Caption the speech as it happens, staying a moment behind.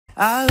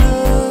I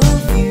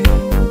love you,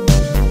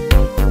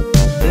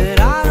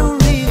 but I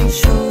don't really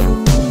show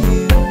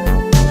you.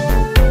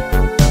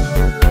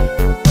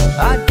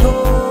 I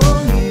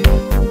adore you,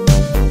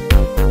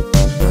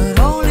 but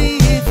only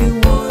if you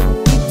want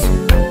me to.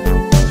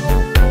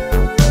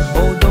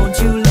 Oh, don't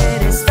you let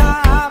it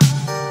stop.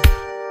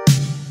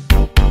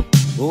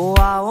 Oh,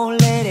 I won't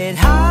let it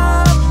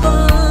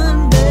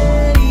happen,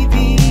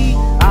 baby.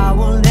 I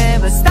will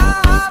never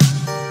stop,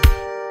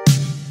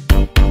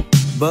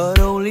 but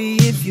only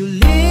if you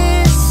listen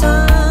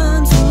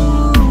to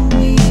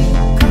me.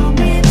 Come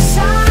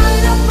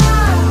inside of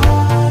my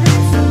heart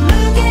if you're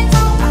looking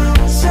for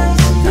answers.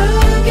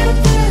 Look at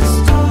the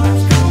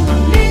stars, go a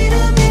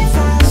little bit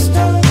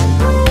faster.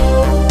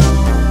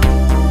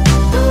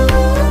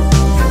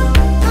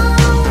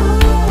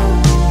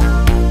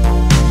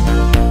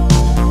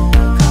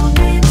 Come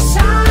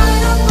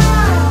inside of my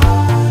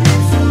heart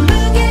if you're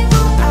looking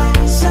for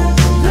answers.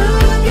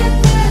 Look at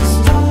the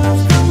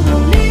stars, go a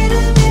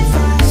little bit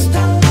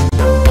faster.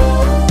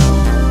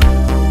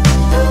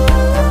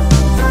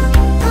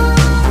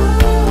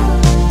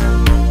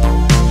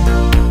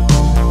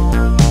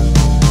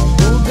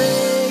 Oh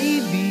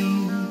baby,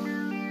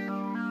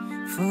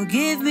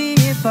 forgive me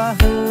if I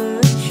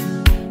hurt you.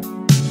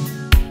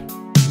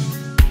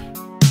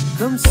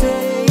 Come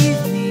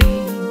save me,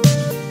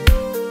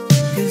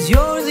 'cause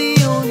you're the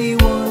only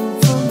one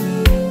for me.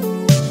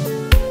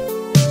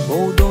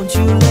 Oh, don't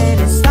you let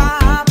it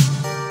stop.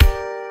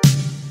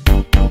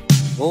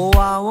 Oh,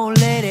 I won't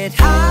let it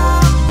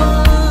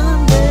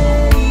happen,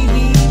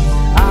 baby.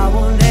 I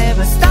won't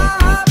ever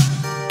stop,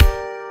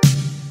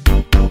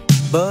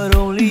 but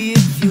only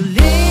if you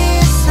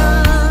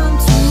listen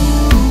to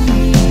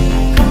me.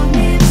 Come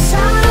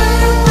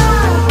inside of my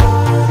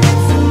heart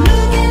if you're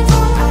looking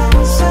for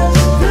answers.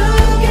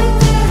 Look at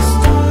the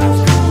stars,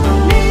 go a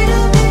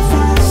little bit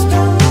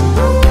faster.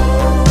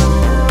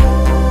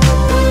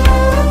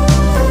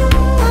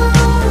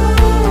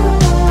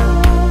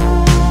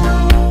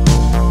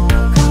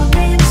 Come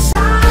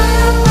inside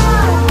of my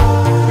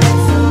heart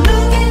if you're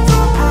looking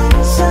for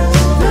answers.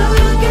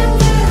 Look at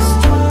the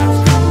stars,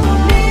 go a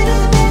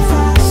little bit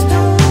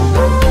faster.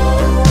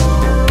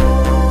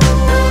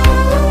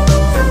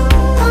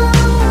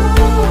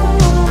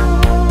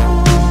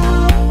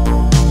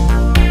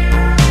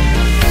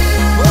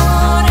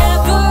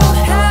 Whatever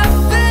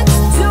happens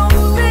to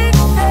me,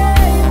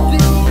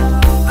 baby,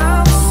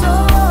 I'm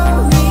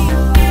sorry.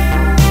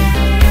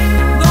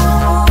 No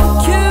one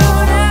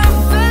could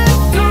ever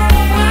go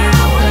my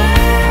way.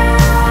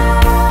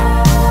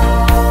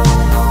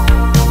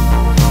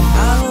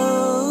 I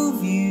love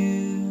you,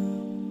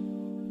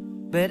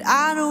 but I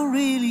don't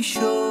really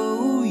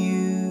show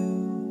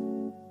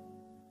you.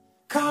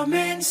 Come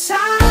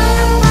inside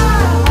of my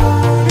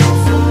heart if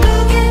you're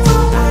looking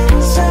for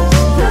answers.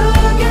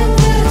 Look at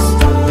the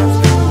stars,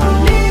 go a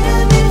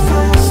little bit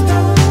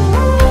faster.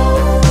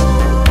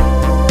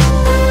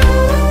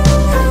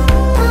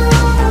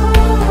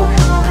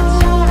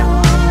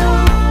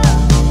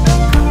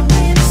 Come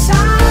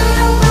inside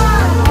of my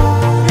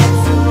heart if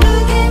you're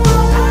looking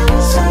for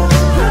answers.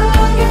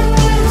 Look at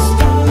the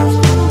stars,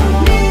 go a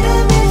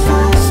little bit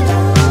faster.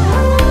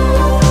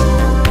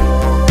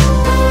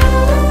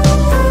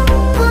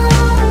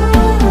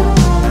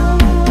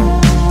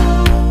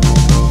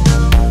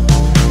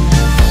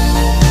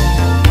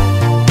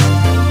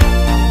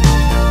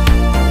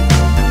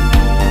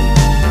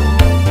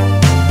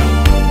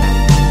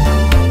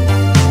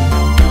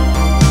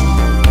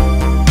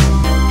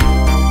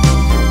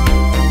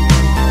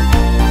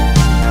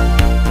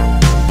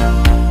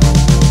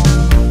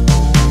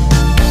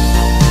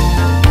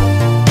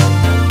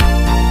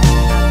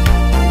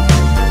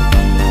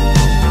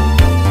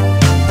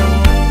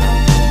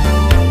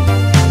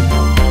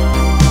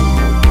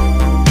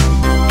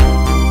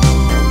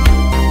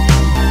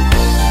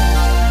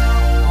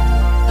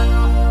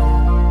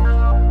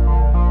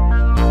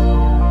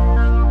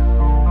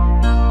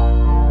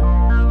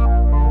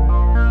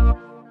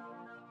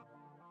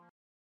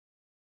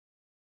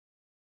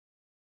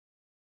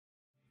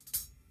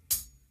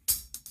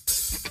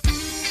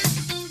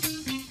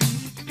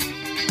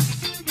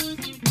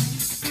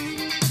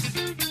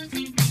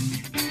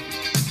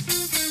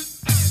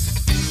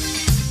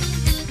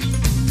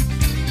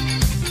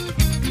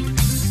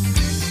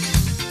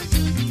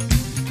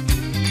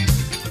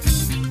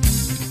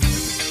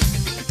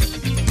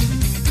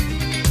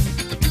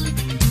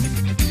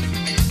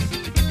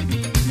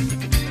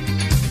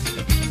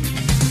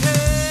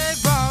 Hey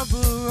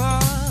Barbara,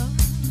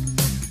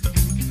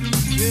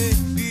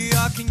 baby,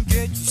 I can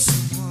get you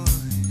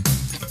someone.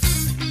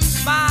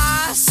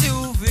 My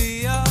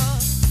Sylvia,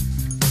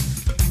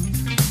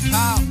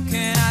 how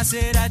can I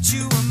say that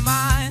you are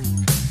mine?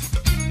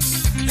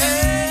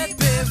 Hey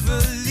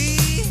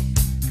Beverly,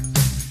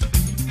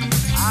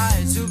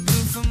 eyes are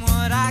blue from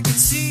what I can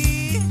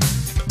see.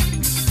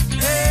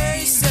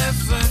 Hey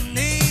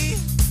Stephanie,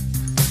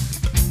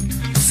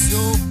 so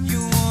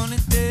you wanna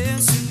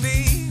dance with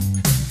me?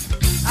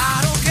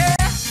 I don't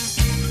care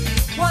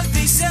what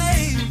they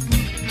say,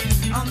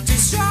 I'm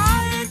just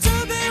trying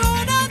to be what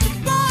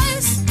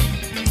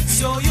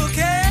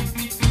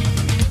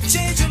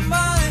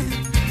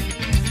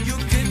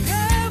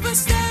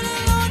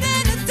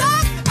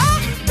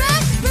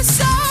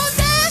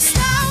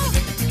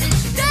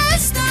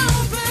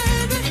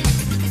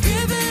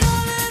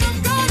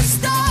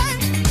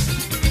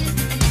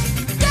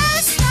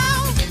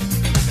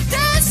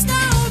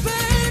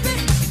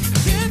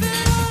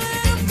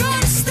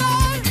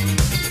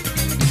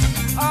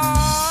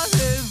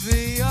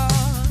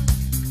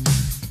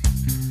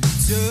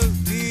Tell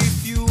me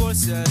if you are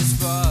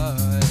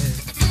satisfied,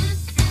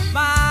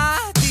 my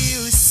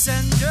dear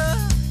Sandra.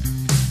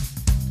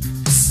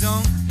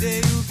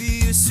 Someday you'll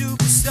be a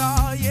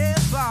superstar, yeah,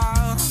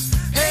 pal.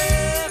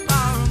 Hey,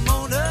 my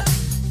Ramona,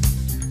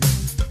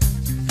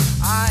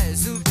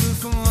 eyes are blue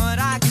from what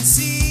I can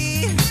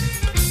see.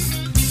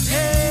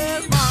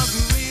 Hey,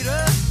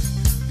 Margarita,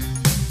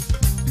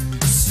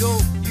 so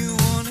you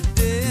wanna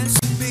dance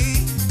with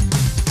me?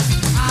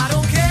 I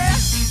don't care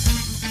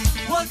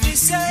what they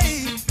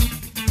say,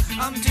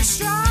 I'm just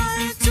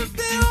trying to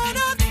be one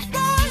of the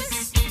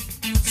boys.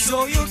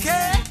 So you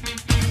can't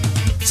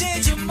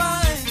change your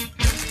mind,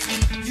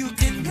 you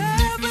can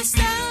never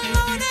stand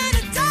alone in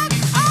the dark.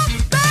 Oh,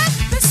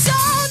 baby, so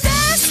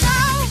dance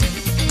now,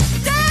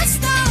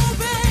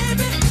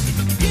 baby.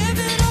 Give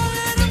it all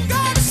and I'm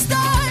gonna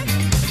start.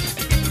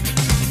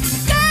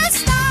 Dance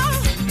now,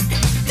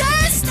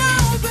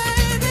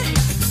 baby.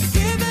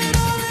 Give it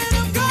all and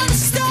I'm gonna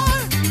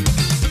start.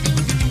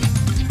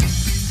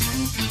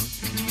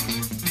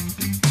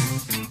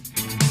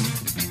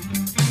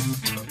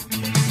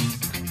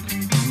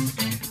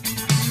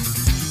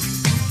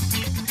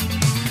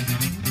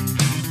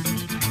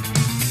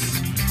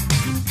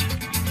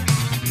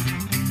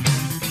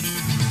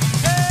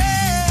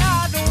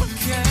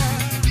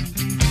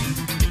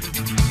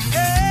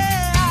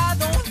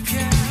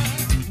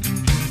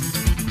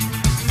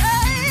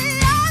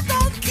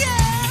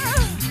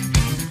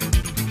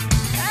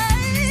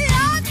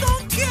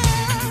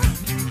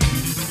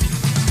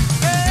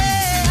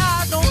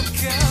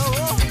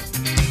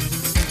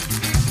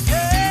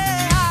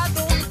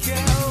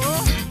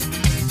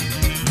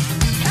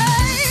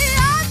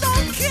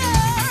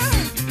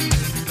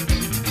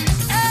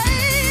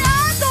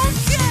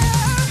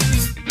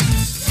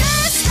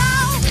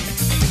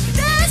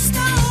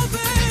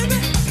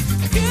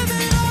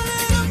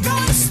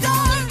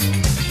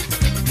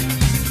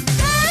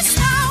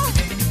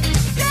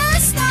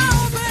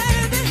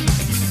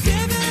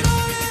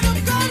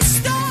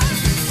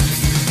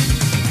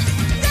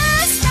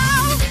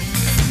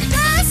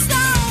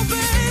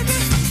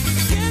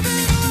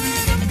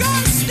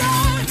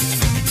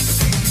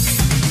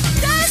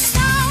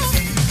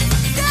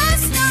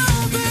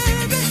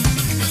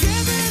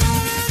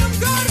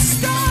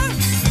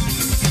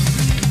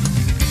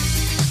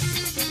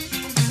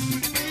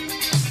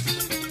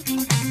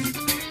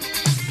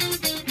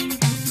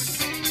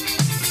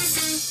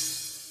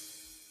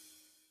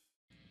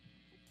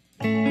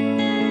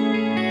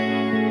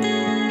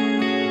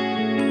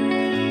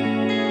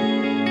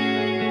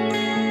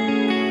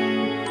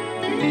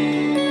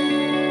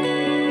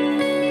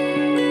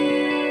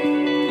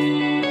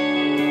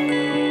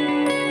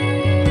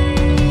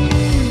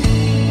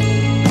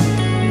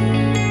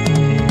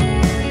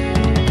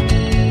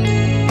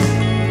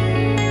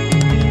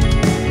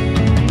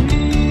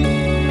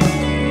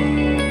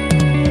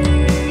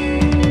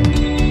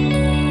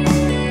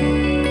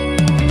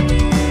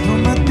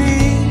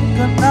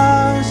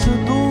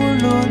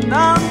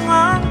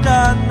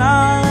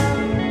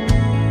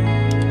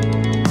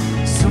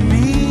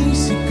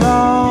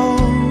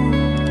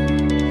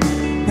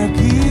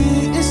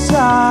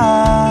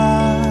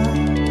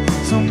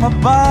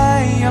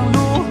 Sumabay ang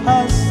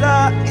luha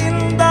sa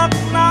indak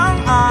ng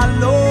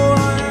alon,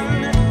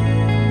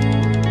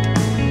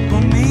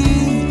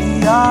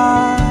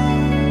 umiiyak,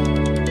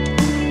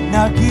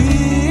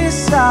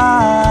 nag-iisa,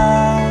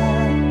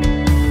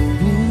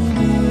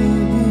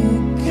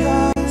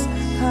 binibigkas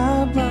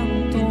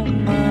habang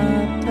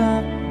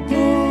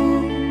tumatakbo,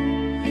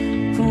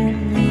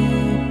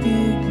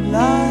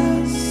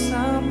 pumipiglas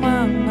sa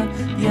mga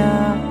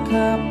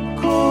yakap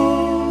ko.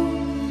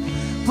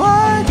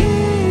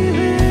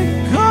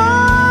 Pag-ibig ko,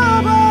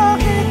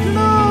 bakit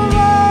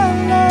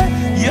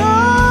lumalayo?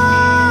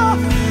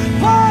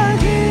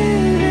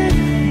 Pag-ibig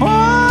mo,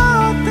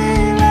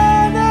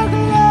 tila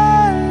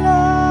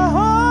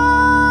naglalaho.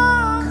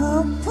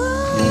 Kapag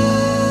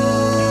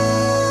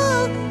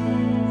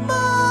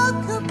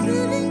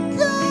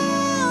magkapiling ka,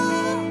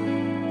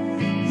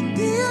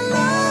 hindi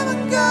alam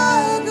ang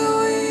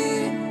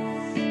gagawin,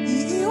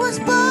 iiwas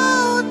ba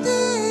o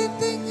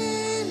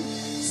titingin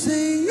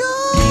sa'yo?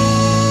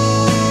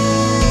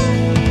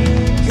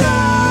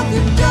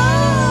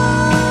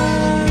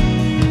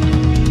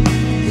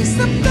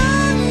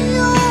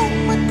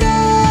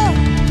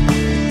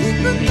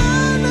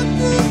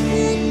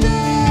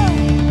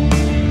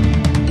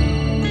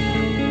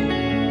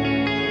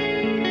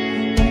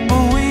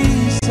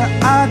 Sa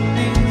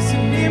ating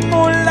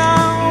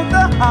sinimulang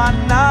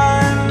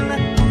tahanan,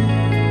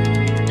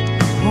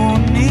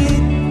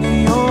 ngunit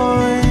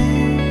ngayon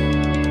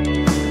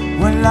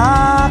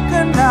wala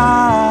ka na.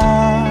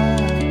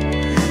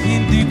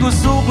 Hindi ko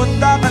subot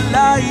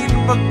akalain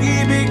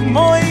pag-ibig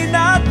mo'y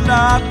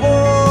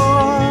naglago.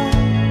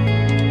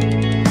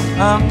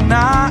 Ang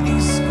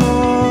nais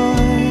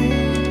ko'y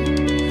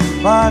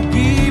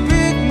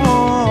pag-ibig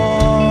mo,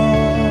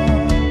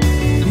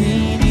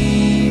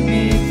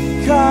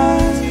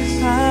 binibigkas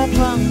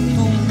habang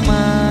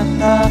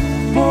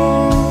tumatakbo,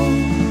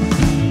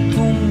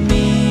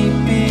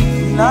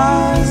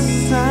 pumipiglas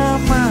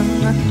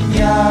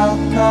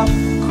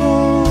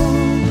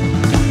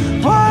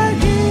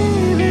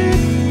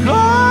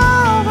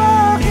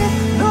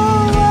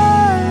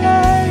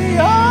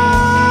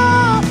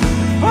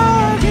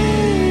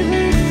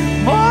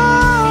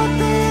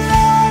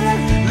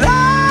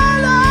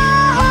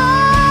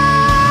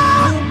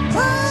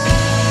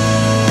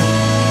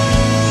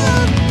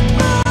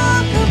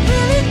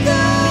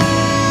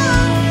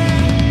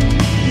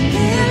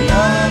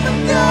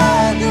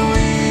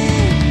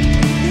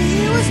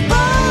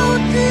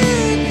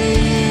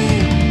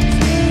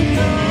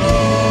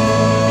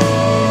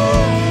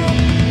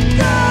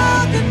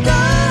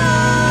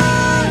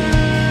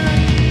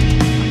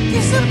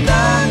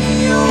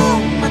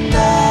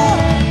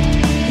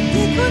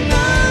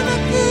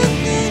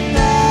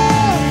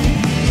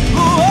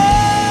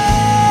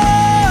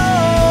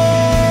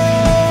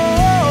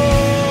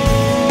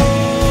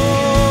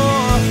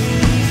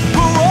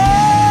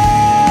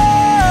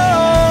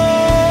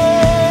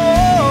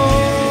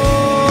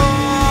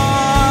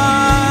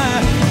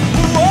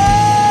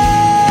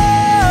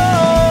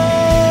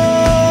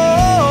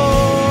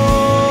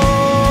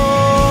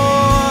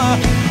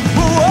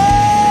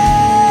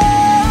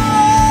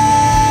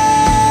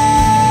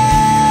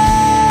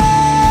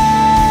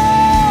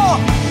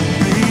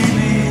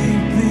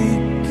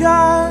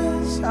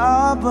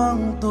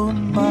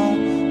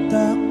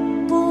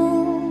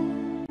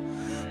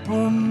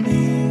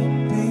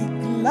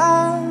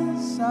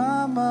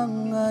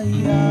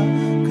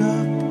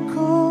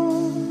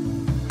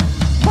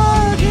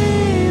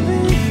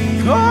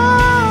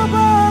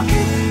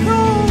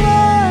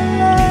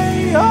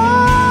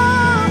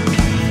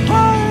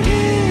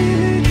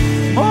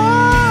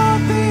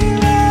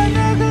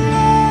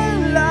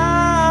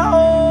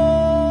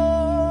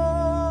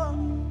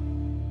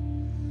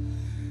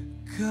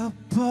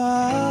Kapag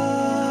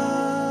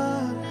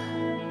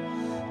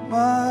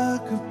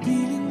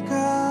makapiling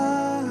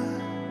ka,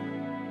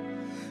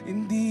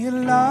 hindi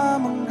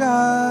alam ang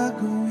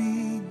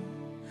gagawin,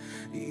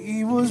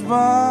 iiwas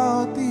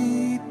ba o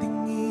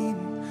titingin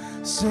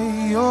sa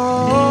iyong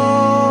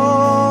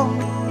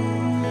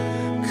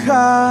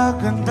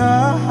kagandahan?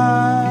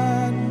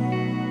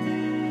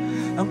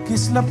 Ang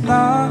kislap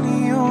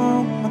ng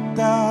iyong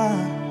mata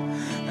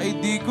ay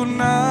di ko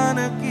na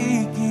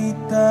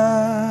nakikita.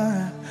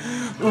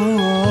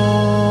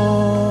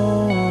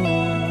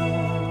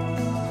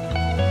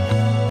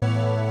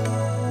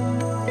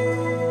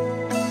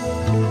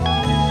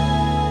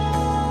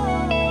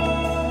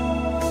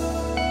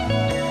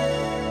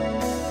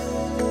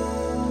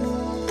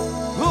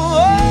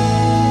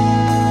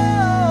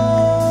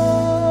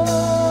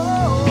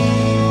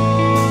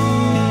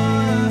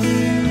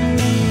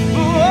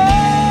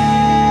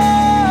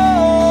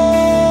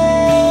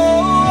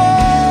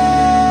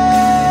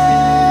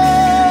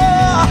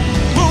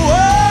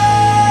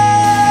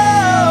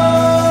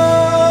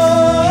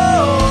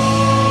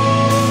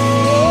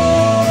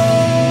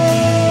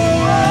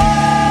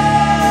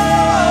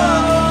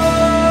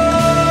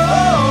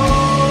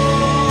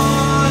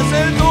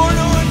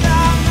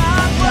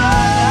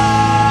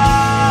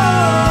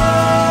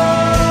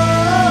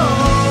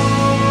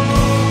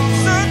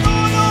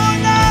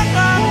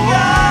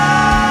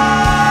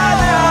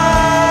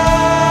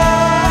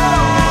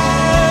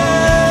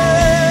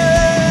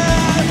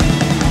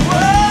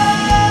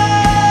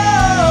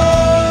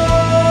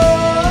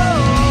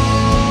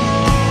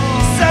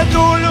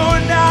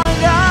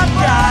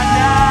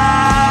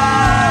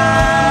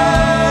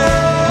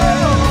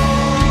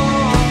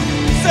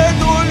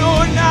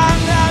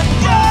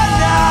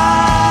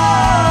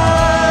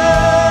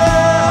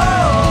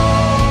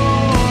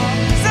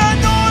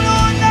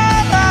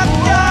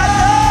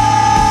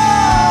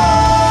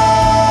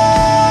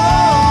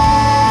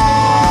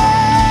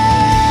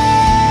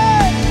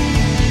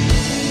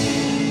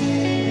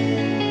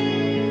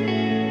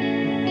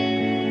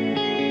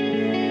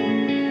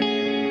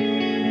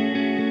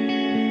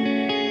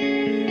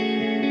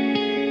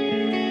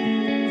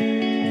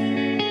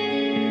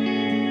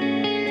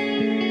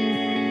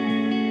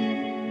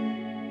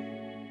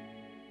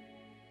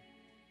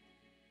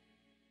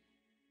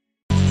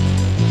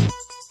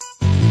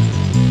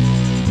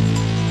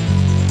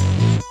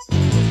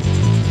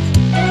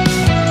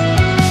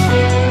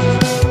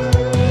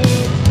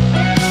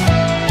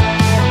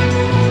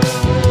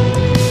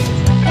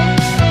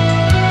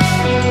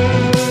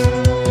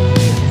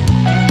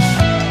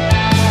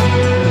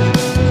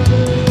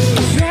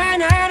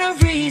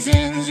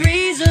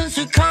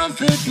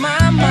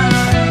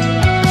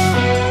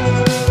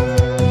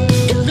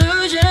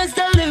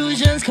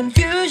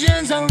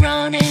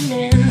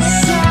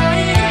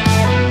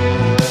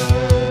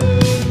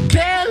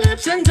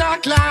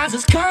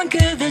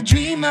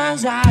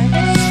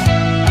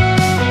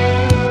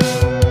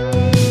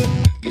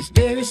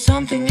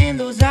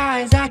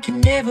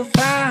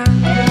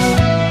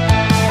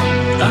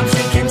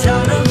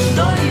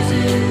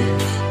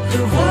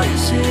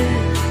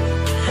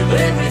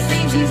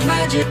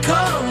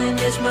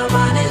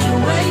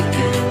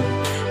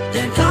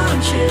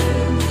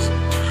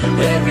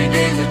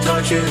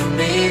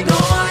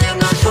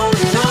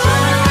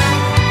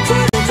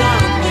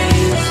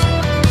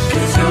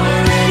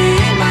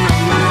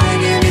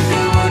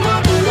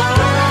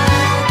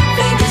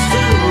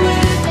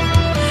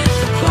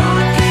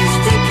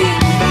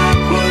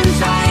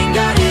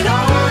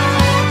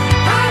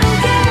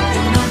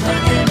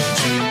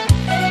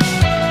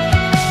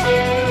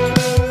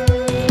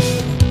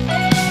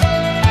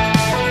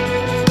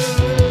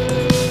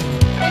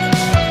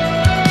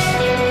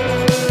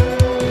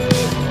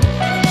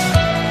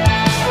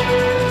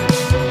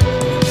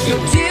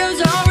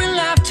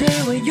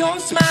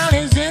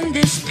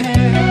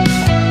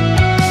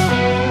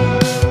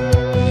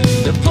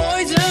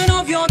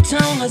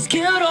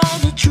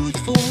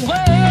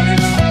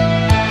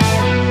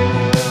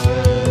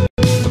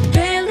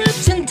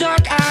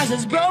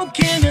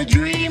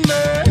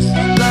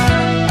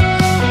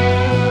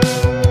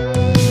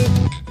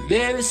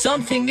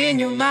 Something in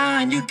your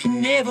mind you can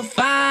never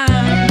find.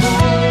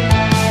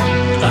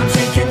 I'm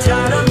sick and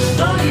tired of the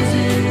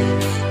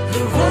noises,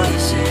 the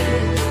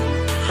voices.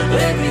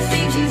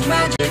 Everything seems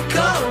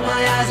magical.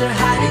 My eyes are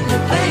hiding the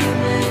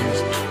payments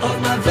of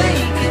my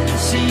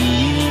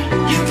vacancy.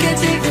 You can't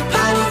take the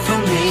power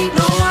from me.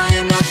 No, I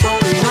am not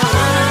holding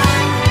on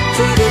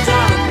to the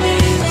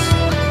darkness,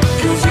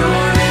 'cause you're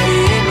already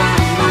in my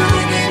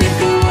mind. And if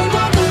you would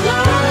walk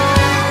alone,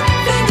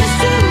 then just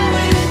do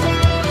it.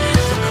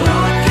 The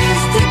clock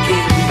is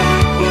ticking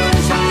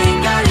backwards. I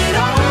ain't got it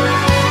all.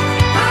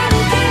 I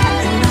don't care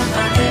enough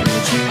about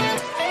energy.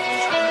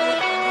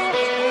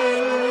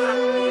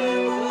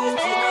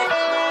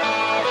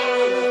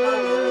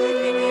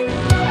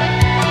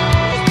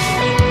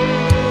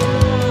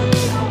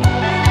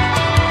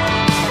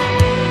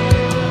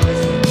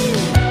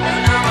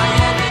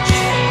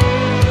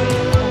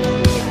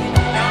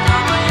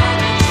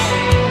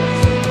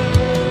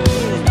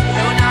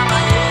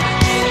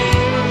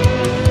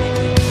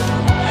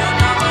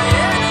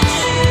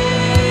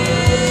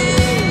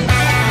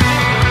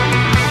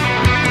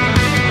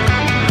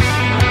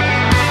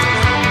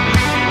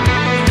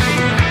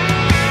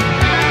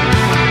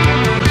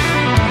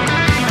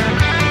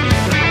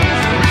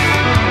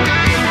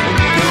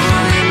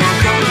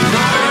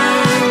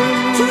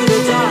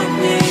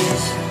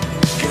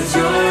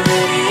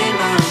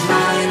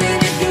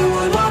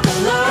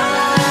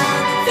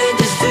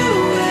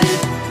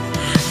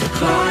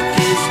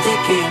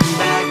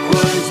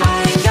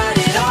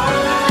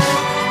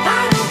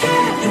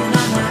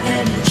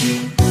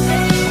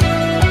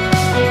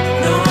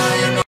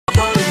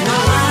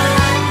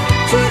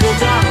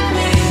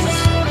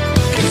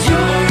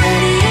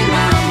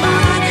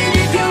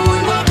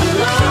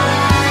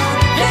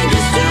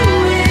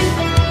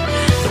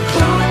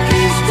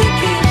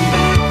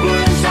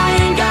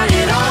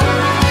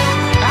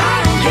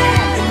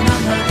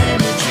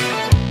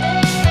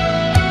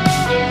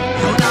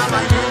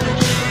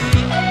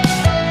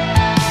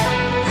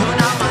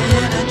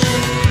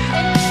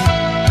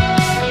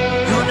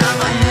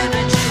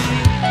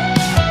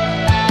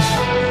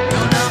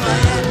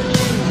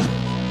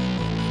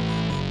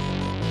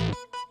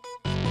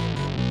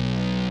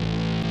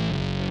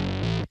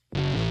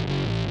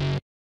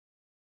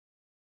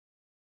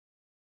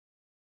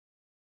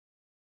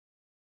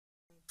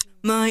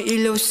 May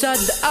ilaw sa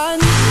daan,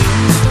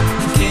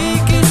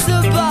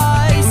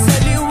 kikisabay sa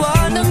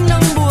liwanag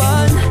ng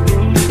buwan.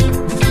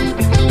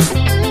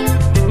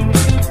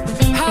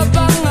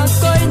 Habang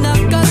ako'y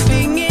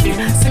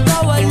nakatingin sa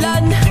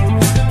kawalan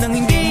nang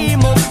hindi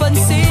mo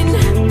pansin,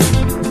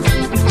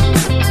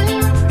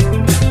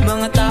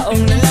 mga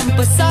taong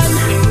nalampasan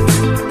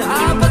na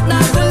apat na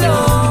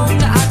gulong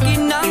na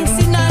akin ang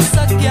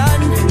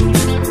sinasakyan.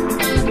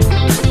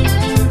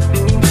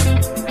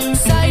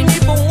 Sa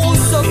inipong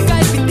usok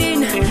kay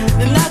bitin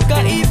na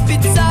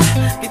nakaipit sa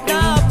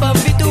gitna pa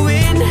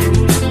bituin.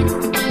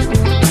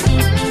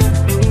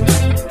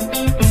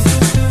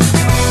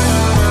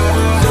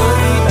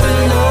 Sorry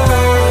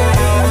tuloy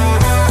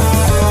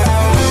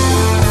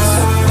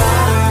sa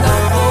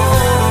pagtako,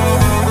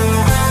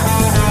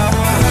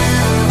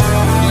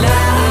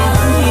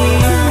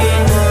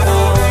 lahingin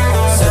ko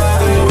sa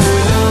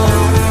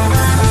tulong.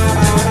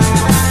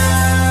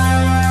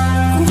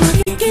 Kung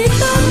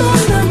makikita mo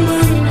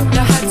naman,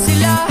 lahat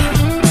sila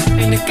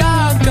ay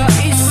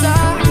nagkakaisa.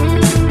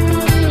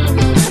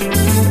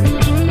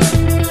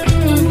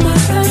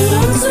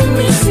 Tumatayong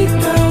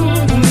sumisigaw,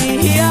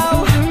 umihiyaw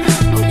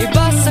ang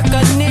iba sa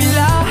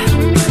kanila.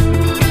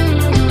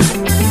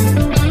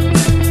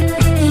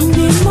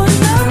 Hindi mo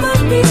na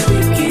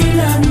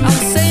mapipigilan ang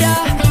saya,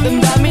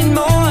 damdamin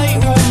mo ay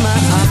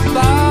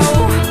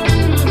umaapaw.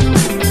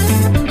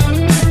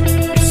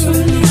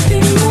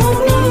 Sulitin mo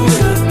ang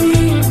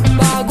gabi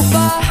bago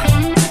pa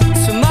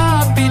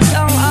sumapit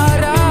ang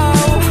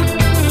araw.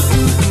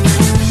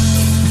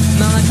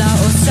 Mga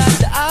tao sa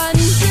daan,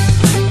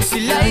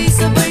 sila'y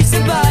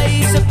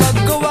sabay-sabay sa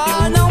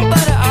paggawa ng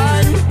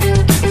paraan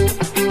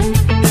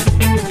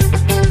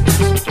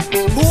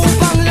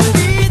upang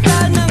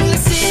lapitan ang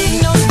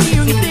lasing na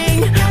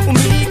unti-unting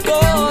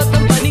umiikot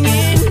ang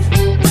paningin.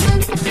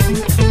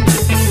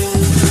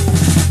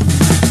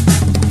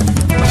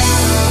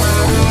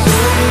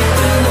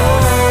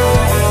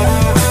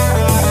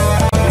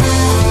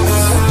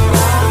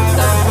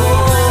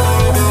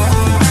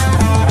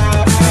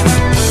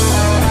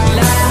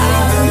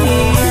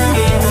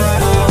 Lahingin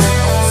ko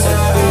sa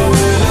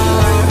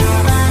tulong.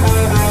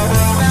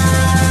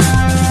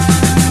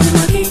 Kung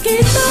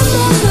makikita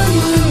mo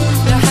naman,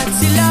 lahat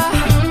sila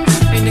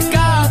ay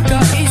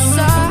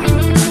nagkakaisa.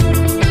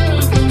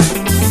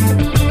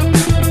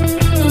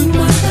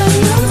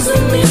 Tumatayong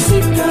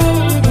sumisigaw,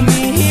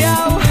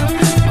 umihiyaw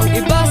ang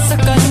iba sa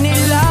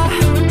kanila.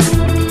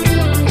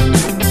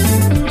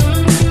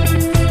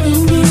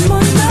 Hindi mo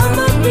na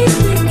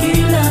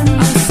mapipigilan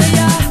ang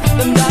saya,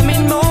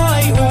 damdamin mo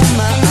ay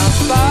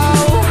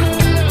umaapaw.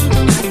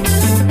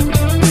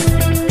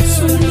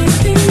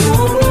 Sulitin mo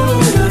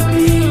ang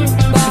gabi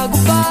bago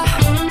pa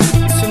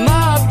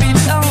sumapit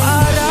ang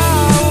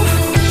araw.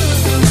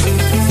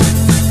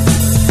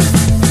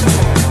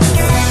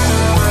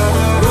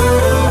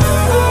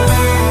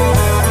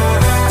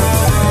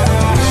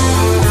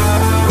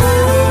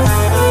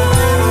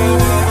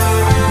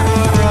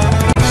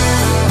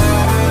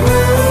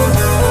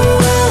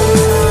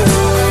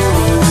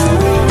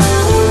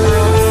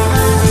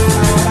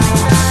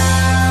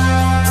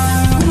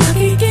 Kung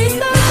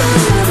makikita mo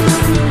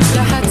naman,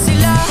 lahat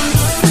sila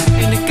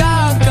ay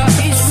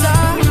nagkakaisa.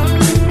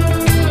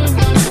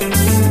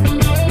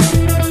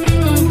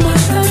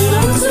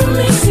 Tumatayong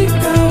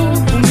sumisigaw,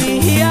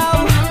 umihiyaw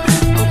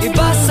ang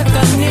iba sa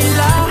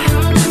kanila.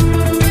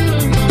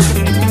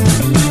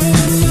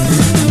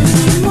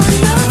 Hindi mo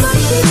na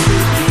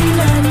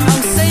mapipigilan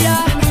ang saya,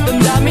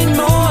 damdamin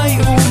mo ay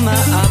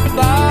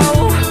umaapaw.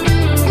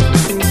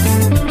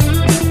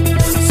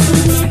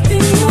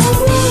 Sulitin mo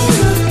ang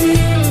gabi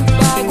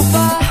bago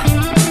pa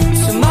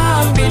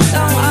sumapit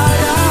ang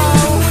araw.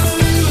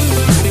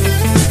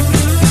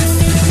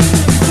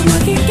 Kung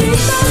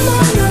makikita mo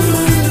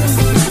naman,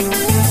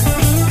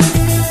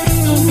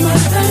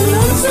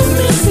 tumatayong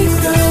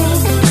sumisigaw,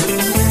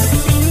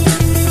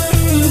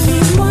 hindi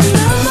mo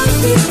na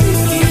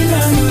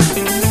mapipigilan.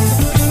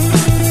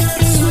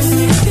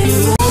 Sulitin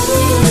mo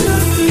ang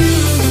gabi.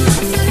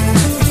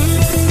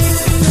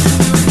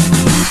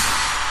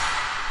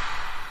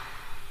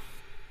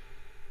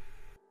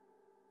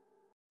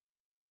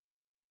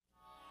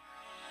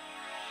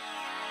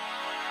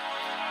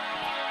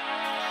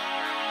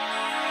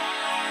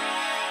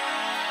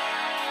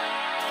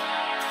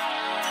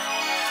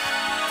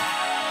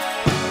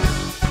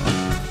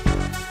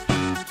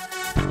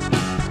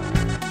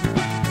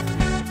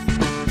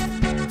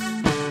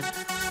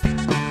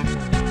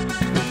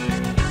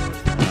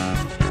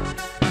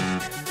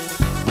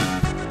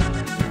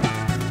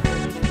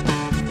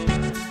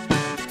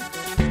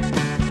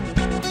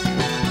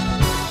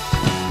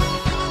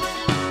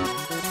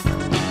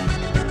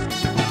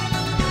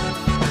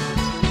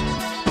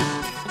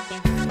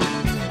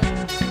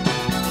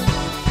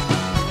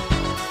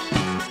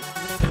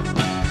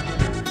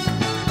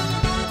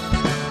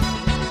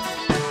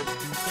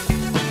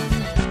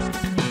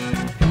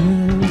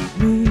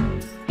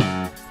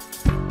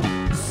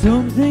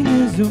 Something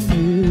is a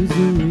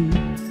misery.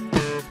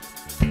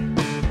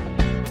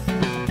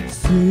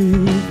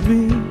 Save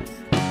me.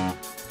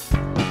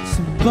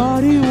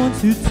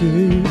 to take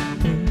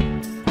me.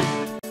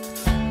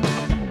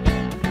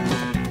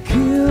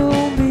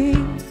 Kill me,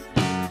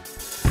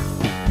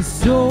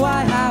 so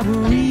I have a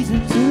reason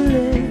to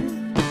live.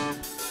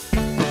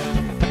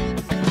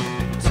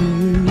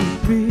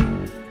 Take me,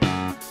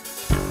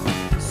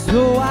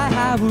 so I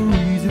have a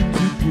reason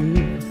to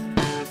give.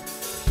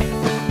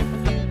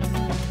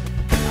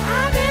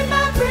 I'm in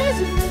my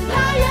prison and I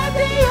am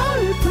the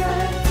only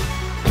prey.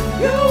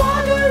 You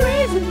are the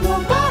reason why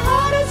my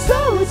heart and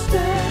soul is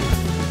dead.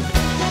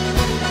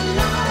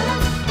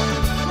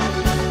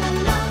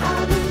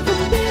 I'm in the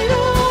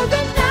middle of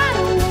the night,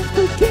 I won't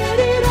forget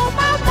it on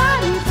my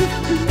mind. Just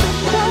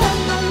remember.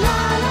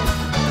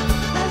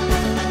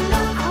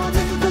 I'm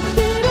in the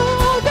middle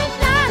of the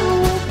night, I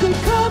won't be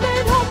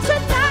coming home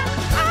tonight.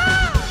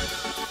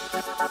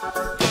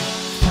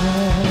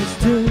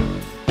 Faster,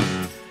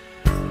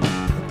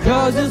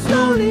 'cause it's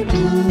slowly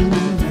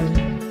moving,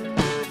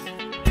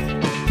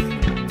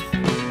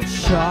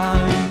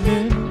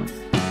 shining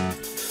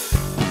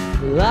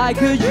like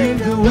a dream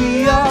that we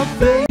are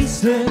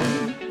facing.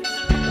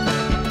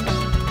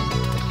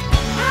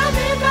 I'm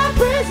in my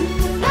prison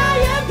and I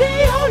am the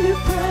only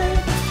prey.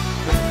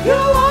 You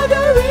are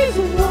the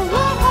reason why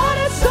my heart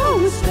and soul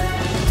is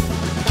dead.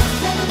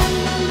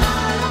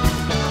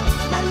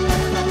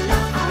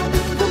 I'm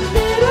in the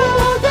middle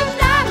of the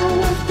night, I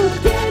won't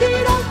forget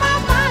it on my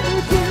mind. I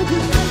can't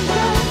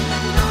remember.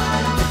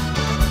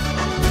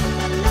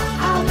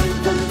 I'm in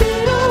the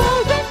middle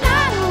of the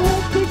night, I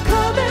won't be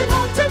coming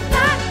home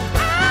tonight.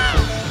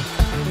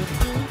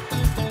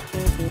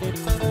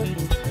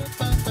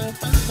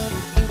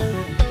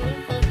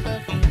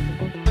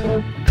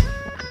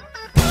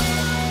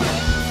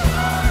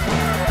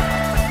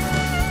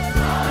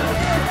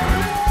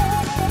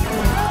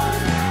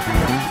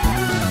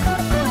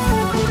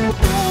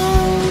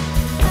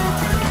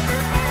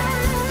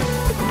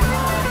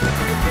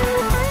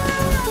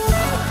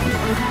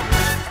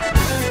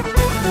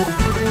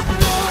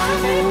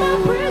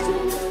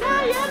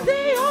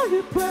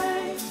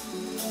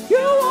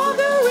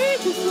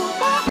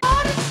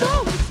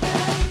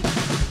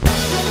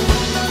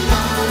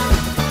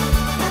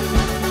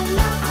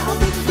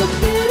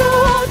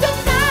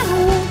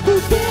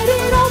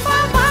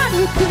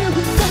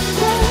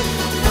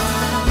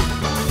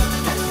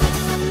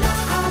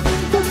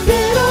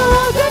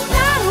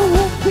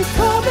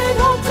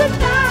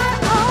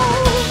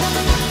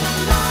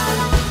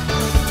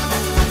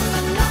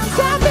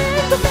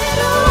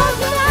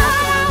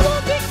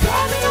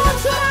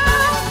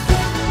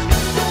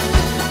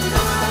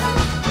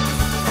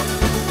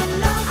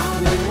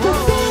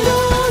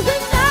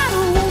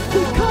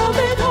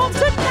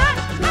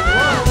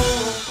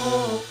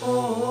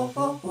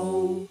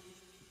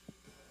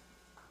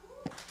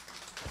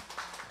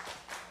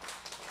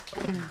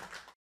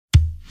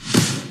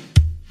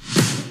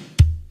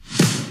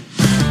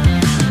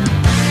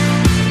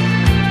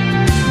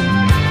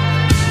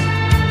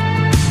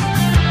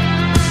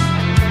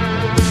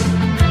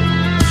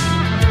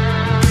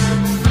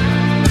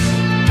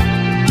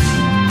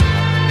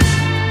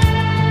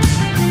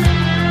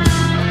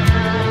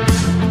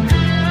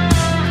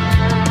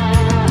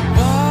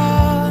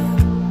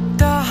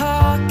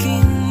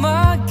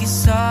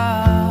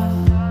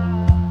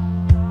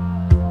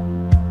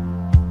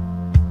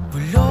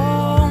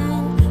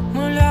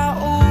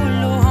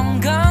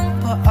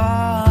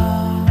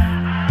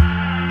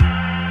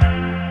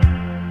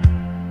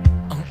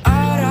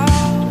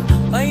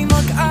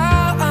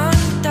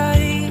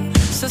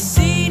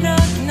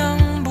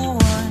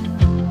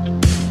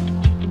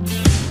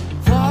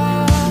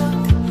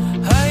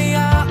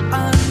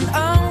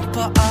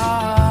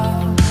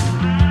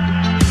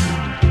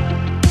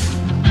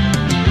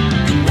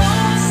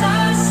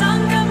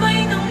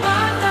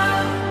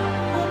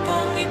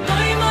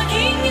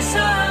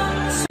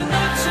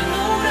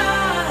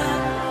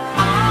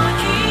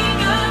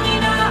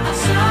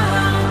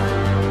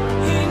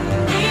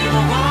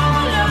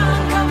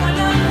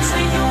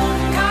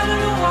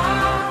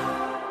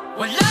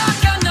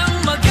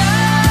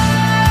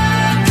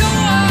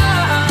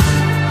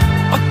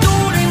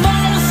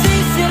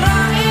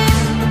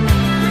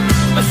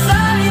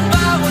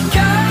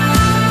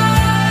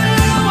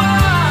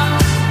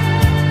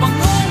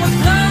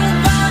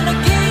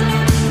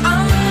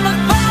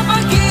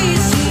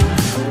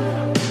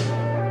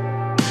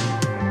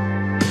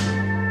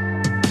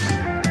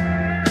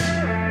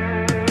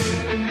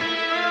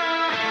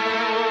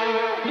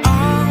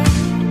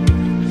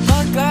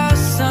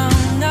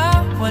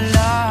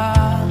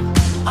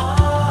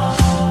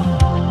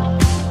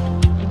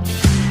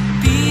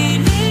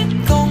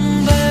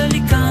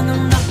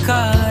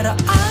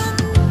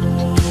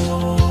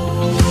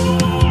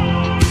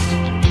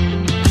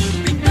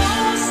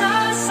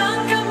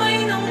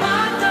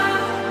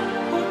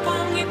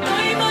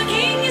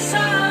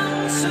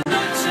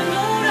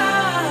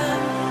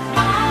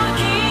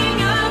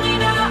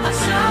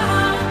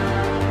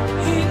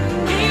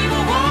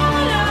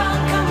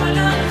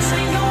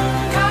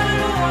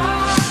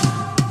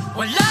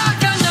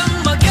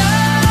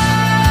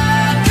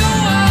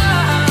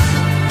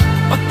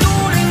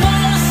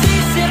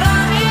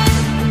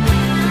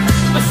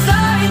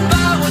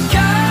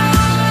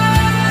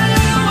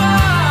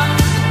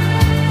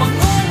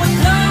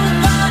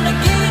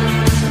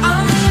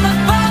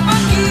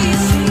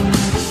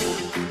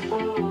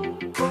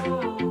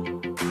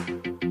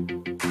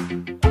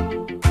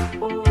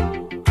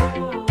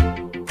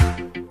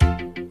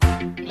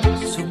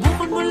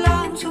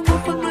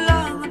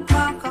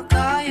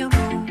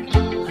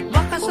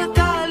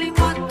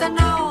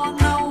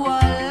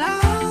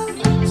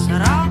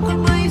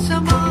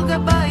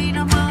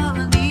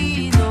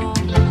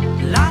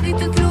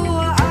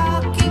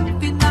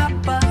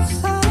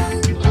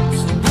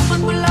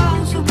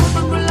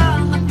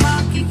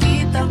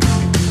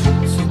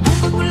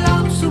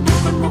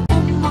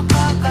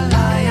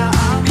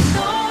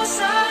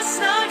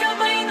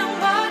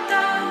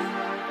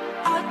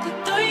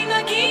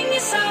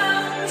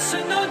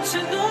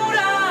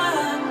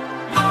 kansunuran.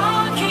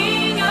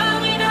 Aking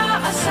ang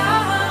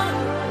inaasahan,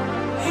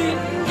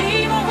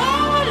 hindi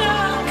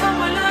mawawalang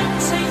kawalan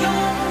sa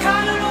iyong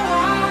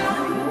kaluluwa.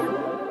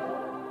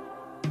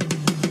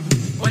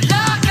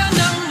 Wala ka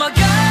nang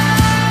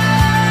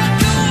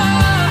magagawa,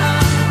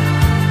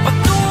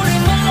 patuloy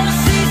mong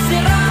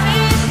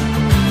sisirain,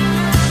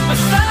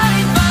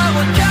 basahin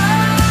bawat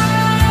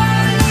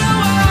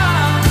kaluluwa.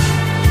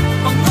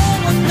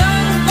 Pangungot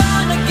ng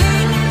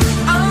panaginip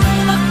ang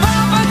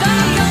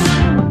nagpapadayang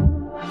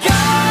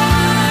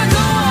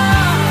gagawa.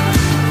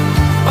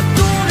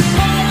 Patuloy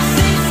mong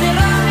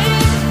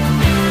sisirain,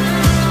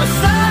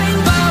 basahin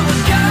bawat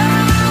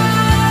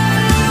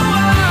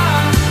kaluluwa.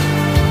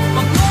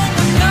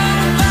 Pangungot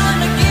ng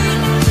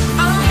panaginip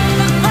ang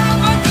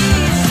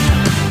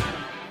nagpapagising.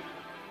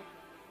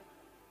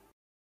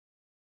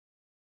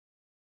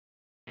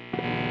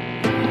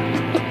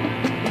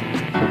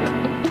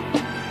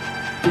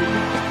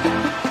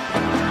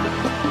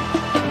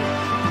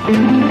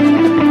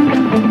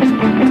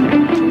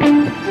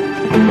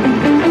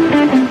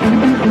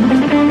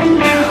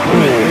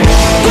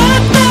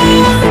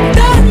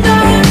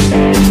 Dahan-dahan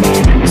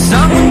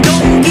sa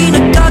mundong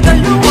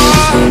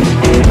ginagkagalawan,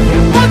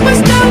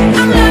 pagmasdan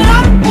ang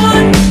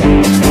larawan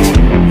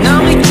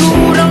ng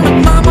itsurang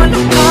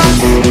nagmamalakas.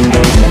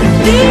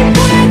 Di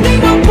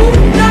pwedeng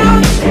mapunta,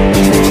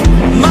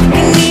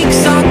 makinig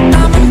sa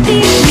tamang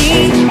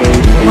tinig.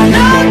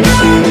 Wala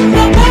kang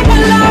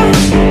mapapala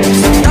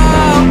sa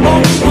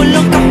taong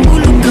walang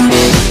kahulugan.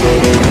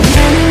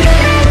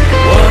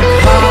 Huwag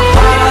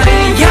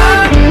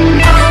hahayaan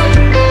ang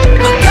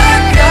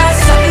maganda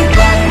sa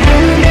iba.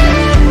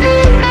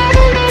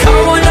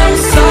 Kawalang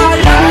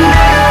sala.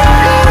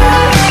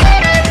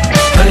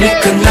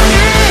 Halika na,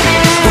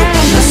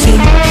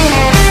 tuklasin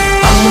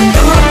ang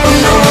mundo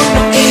puno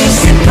ng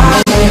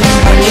isipan.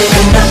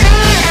 Halika na,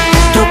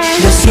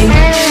 tuklasin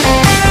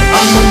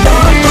ang mundo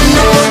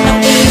puno ng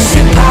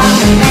isipan.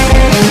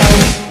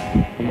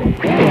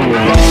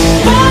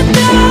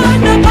 Bata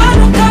na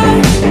balukan,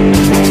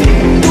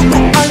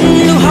 duguan,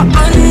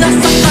 luhaan,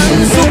 nasaktan,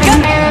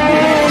 sugat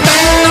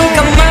ng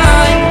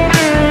kamay.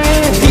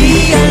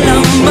 Di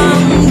alam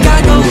ang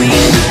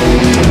gagawin.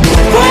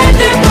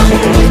 Pwede bang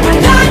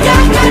magpadaya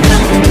ka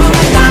ng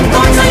mga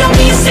takot sa iyong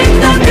isip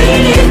na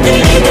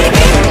pilit-dikit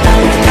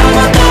ang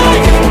kamatay?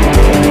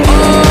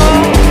 Oh,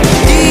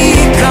 di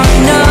ka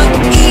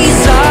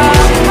nag-isa.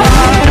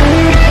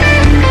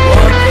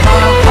 Huwag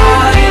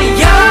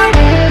hahayaan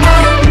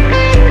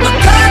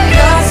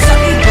maganda sa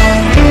iba.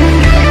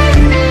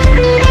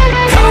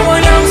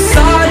 Kawalang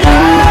sala.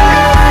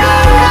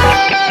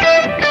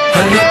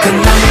 Halika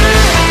na,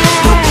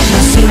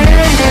 tuklasin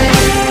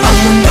ang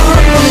mundo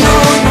puno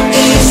ng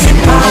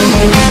isipan.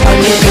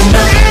 Halika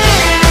na,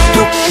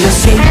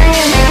 tuklasin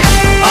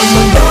ang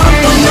mundo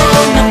puno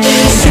ng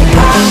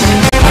isipan.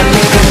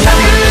 Halika na,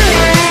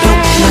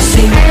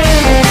 tuklasin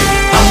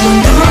ang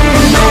mundo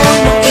puno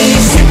ng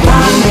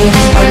isipan.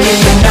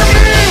 Halika na,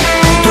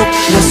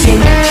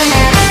 tuklasin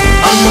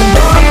ang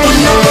mundo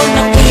puno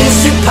ng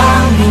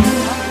isipan.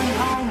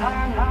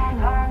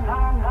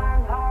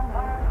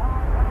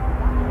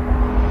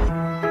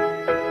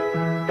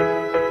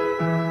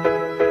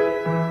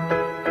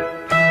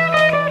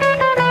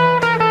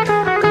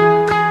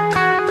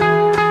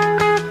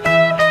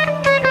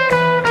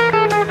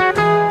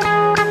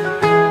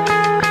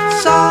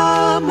 Sa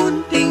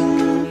munting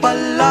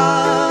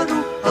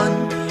palaruan,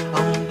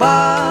 ang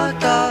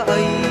bata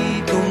ay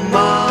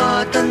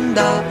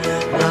tumatanda.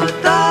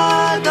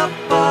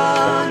 Nadadapa,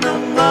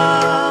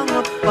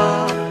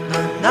 nangangapa,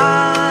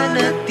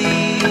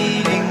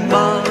 nananatiling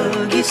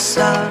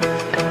mag-isa.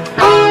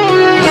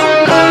 Yung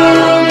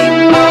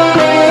tanging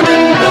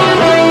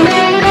pananalig,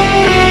 hindi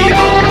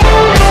mo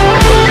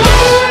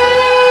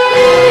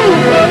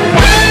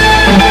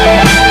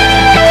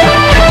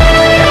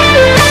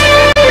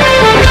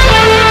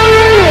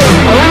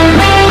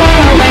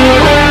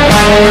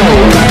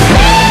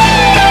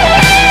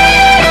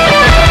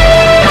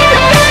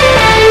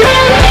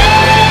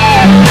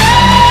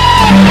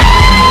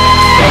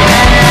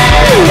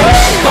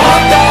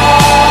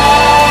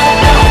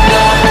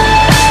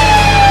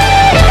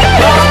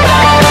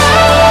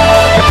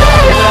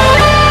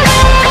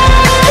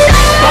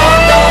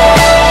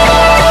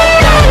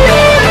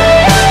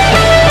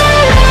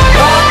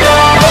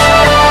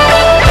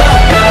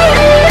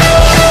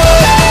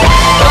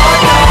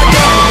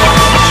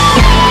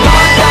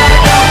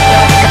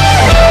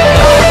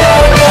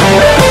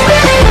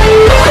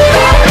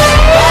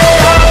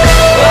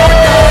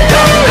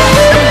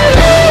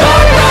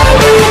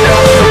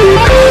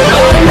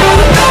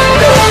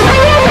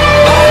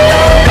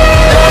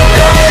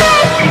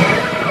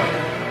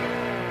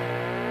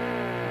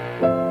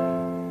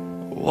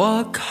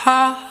Huwag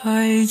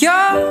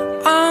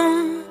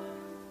hahayaang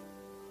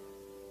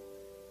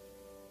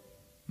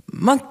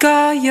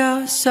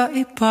magkaya sa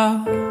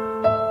iba.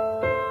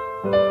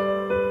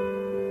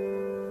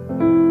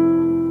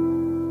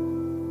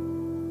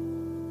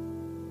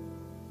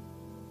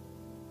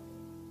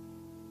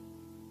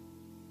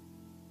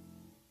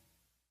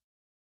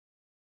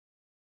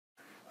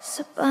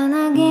 Sa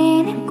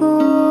panaginip ko,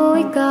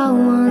 ikaw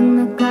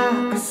ang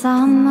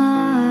nakakasama.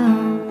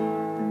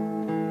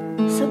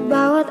 Sa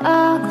bawat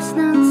agos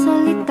ng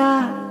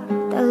salita,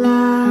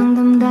 tala ang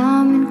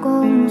damdamin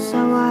kong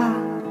sawa.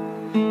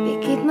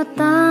 Pikit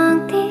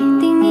matang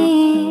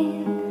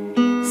titingin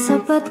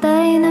sa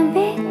patay na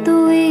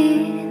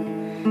bituin.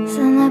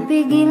 Sana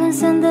pigilan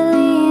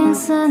sandali ang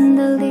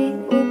sandali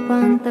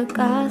upang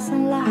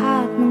tagkasan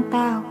lahat ng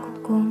takot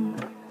kong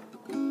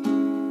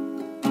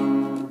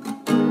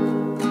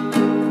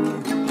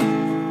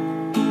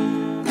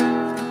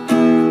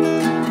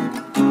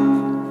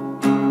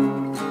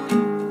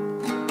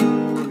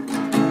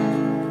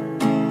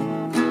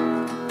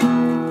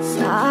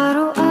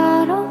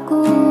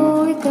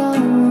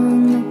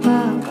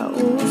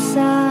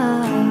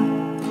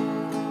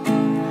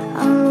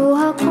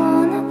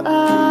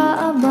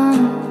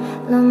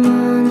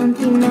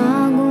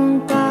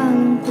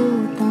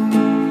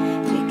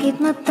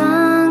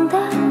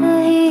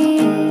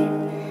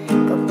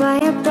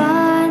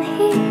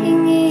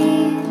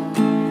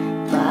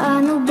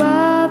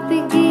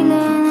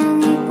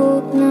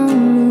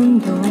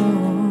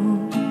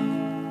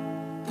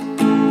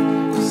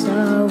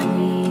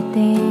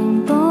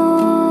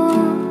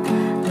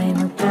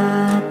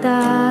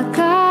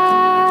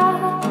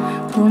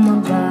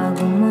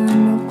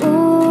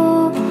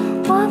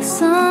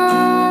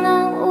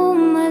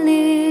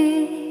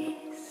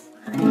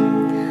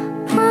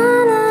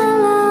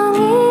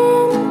panalangin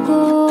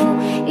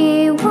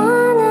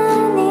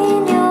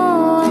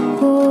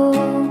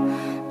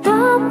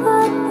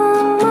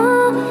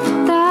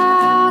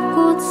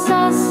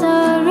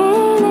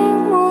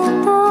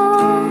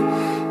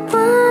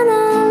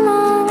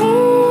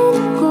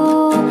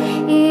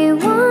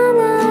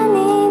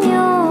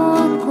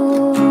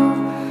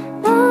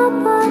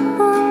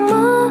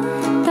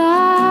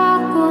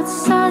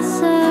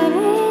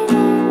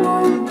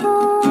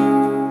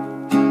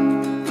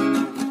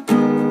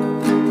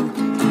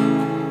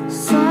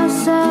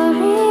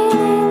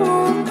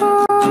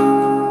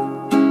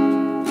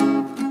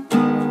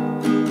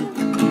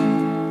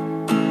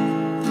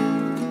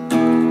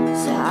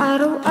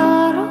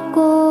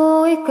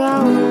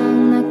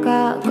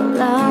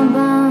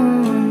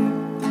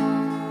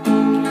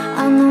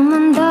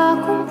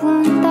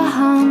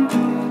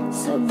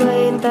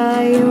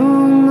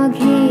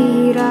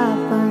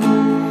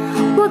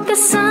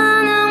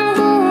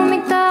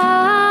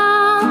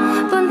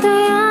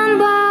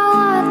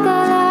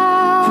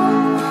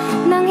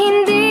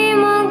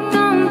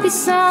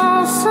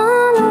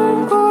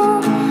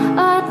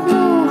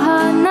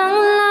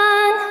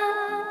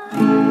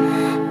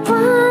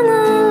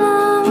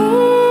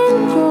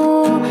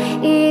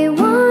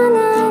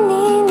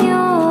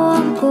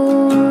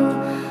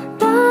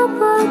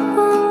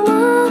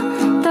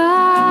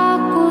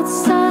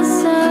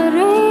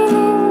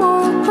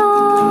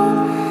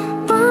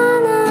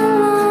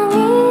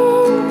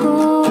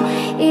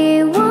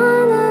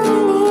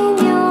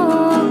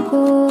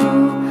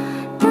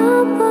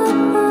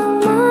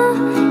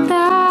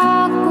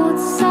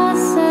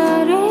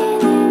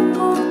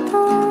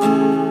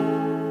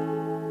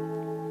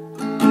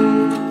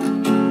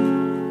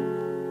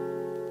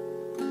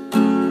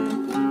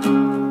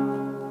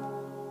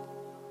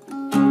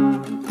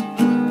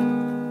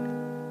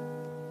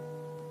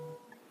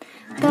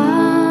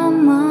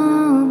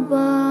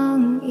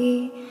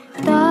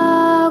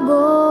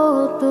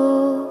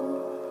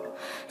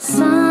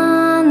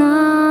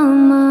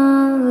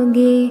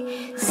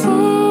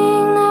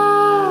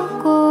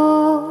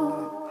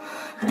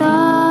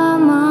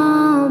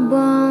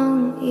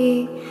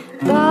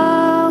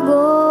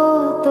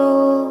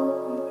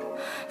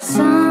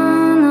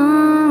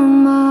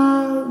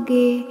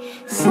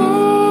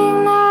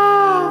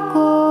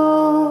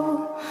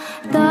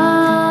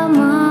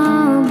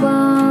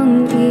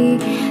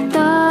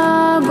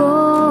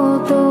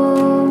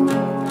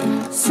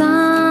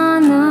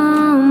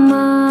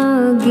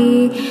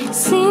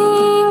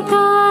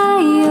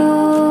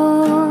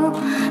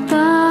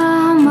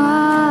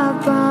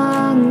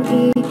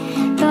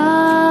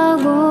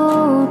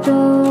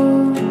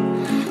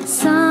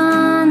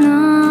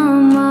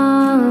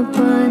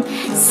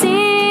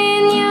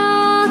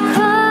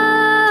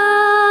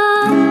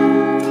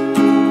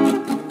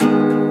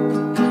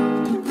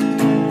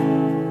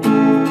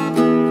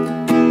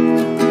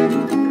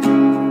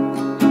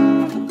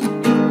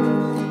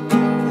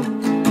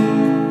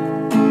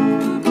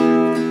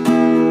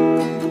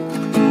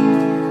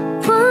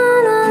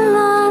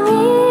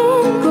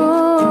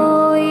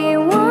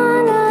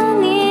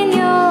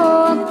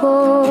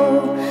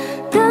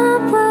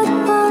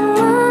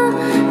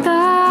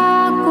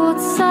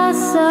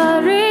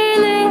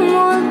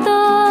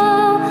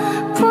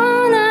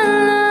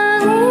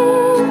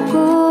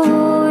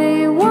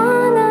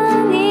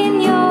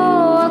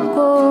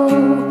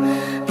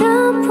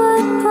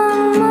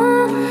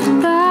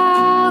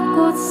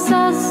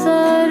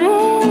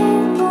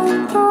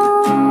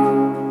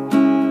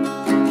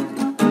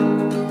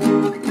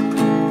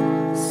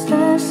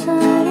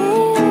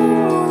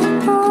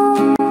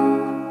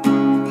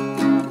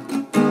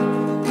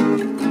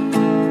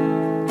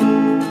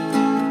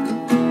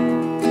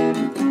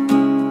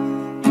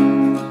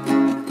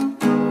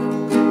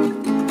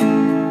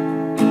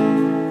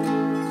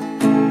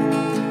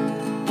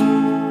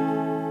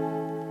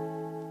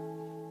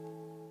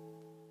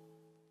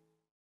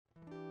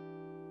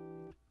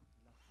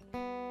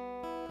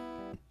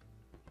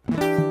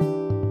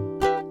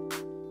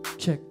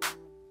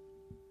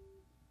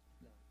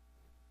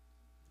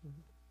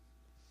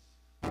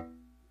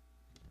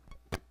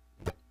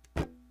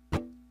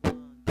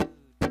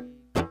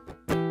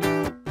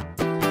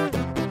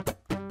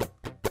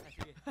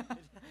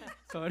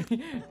Sorry.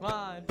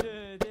 1,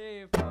 2,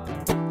 3, 4.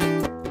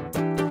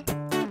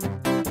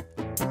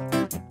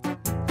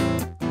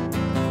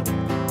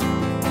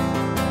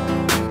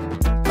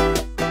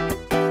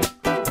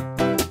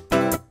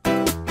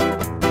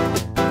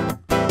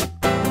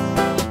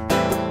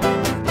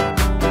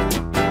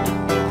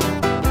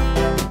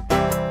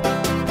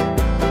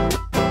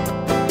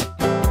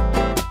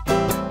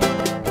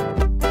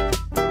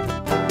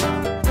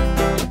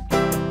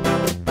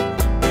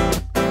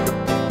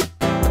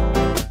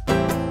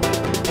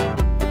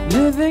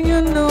 Living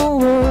in a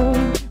world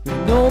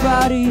with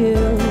nobody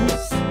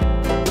else.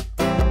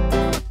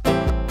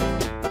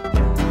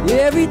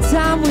 Every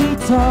time we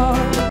talk,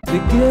 they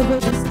give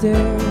us a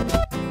stare.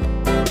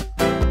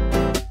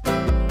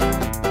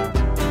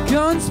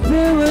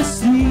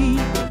 Conspiracy,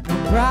 no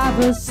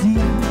privacy.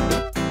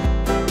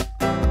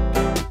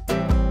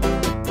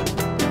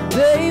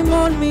 Blame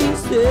on me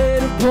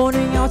instead of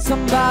pointing out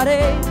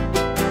somebody.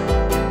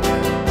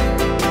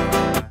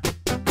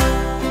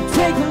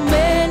 Take a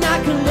man,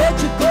 I can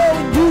let you go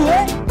and do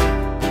it.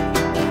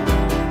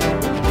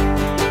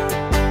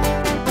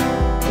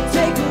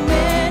 Take a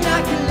man,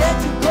 I can let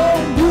you go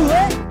and do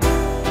it.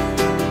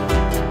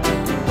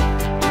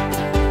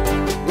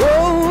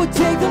 Oh,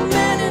 take a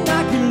man and I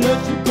can let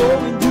you go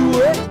and do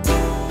it.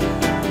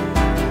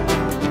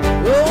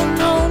 Oh,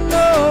 no,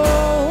 no.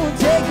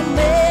 Take a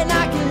man, I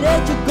can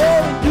let you go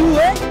and do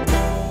it.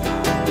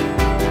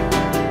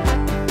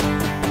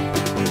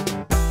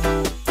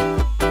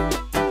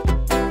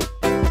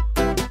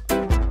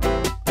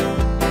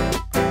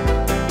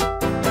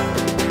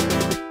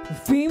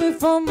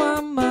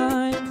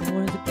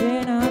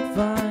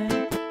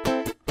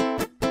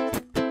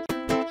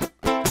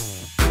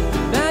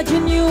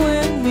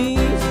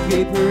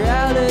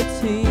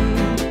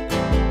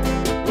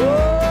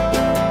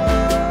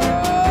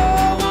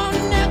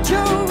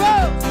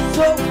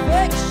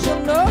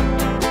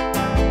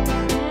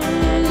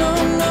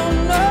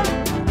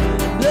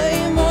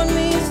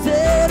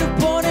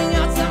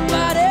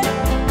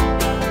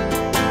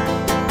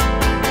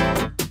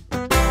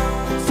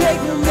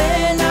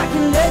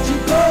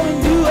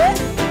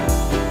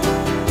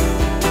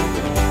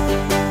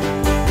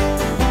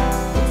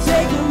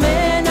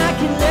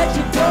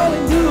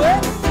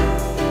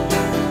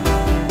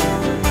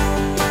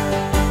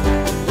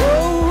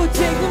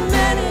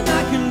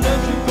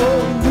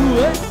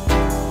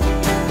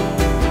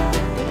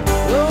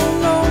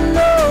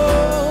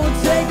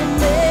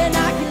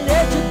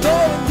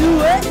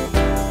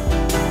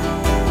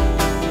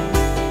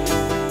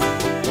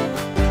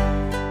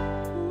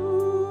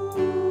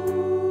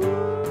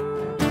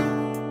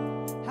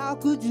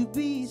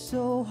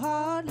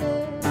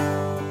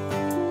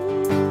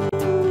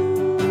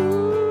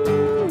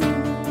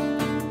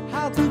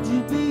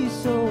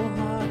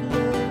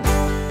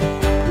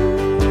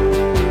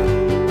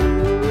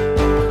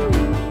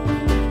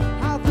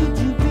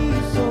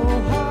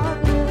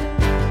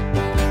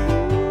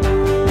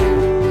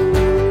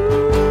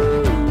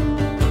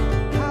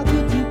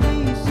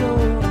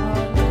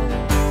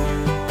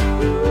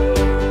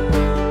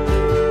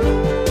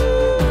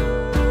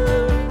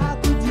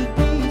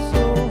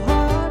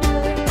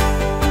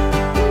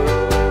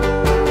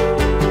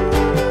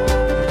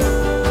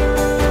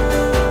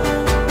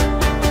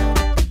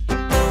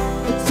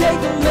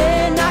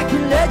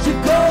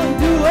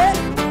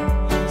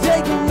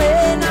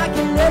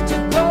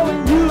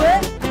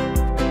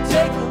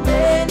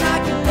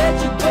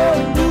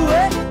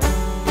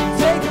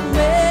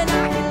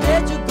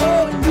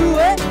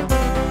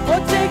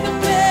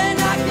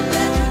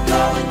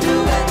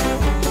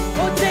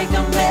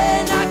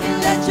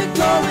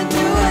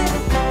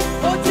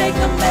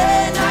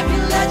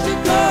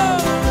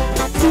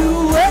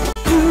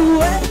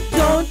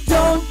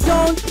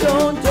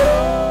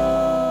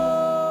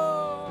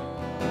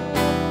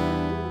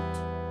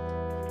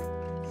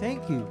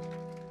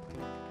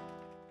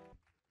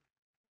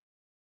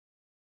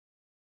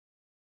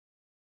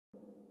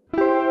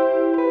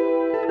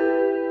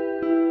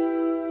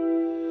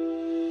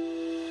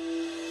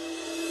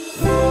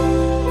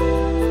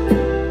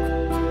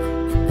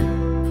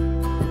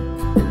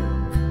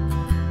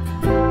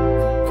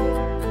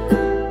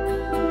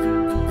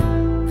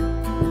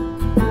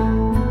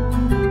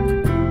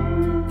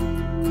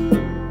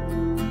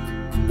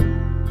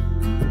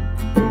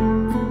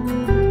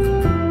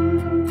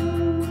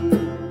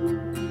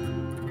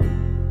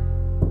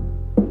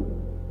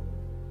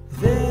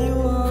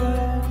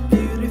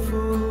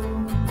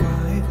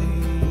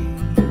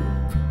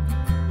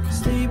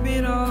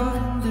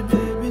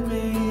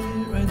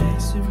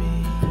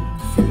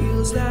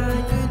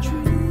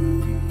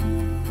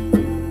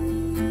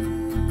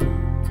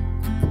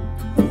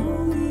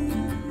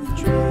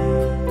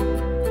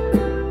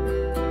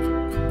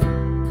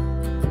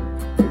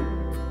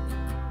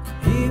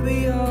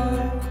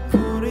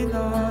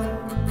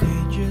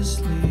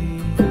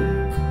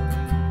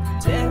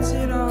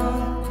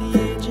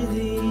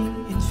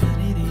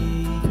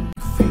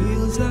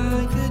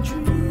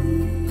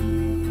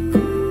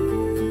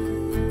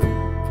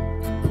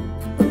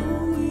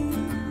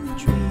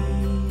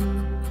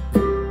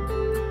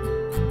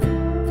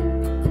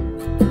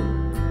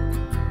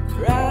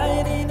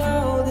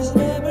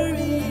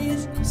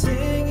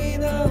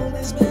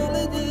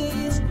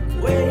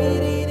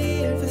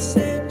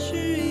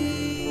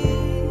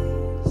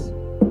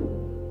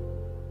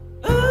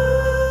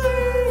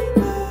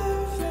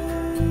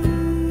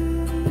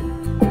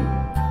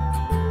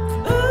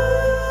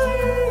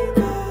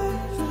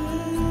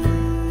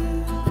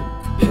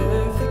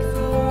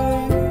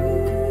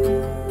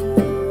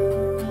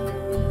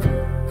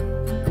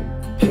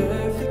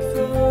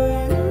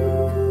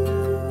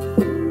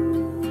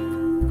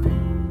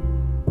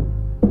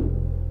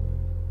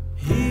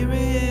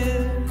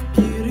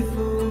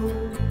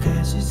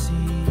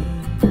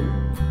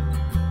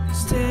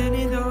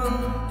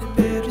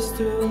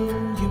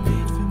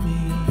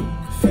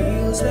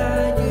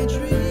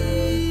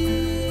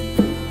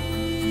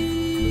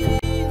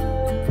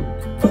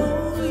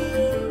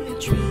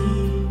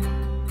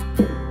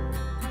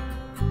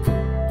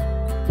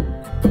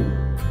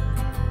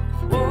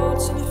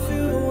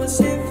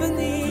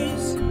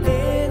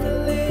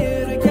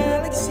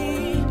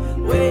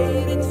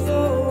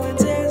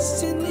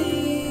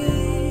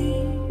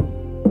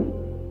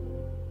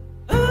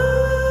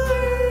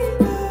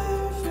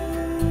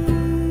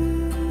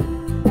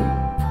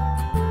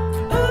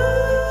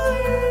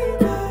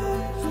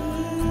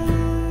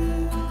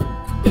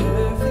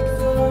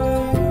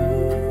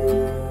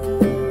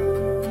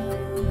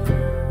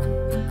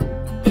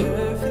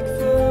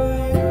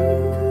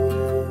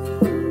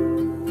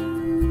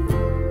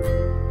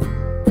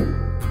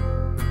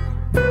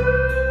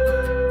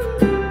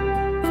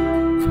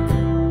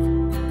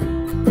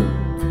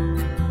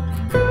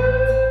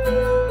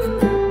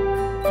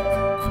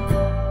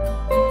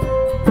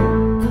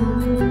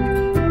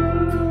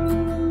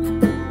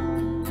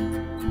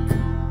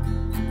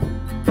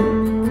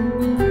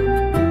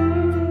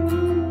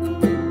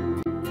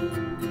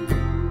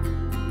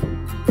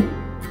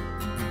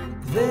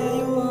 There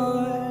you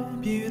are,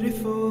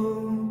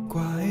 beautiful,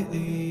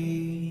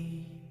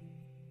 quietly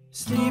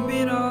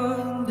sleeping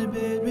on the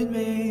bed with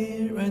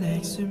me, right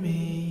next to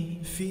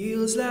me.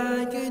 Feels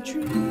like a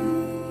dream,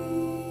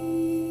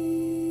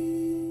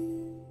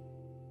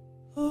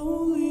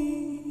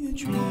 only a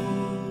dream.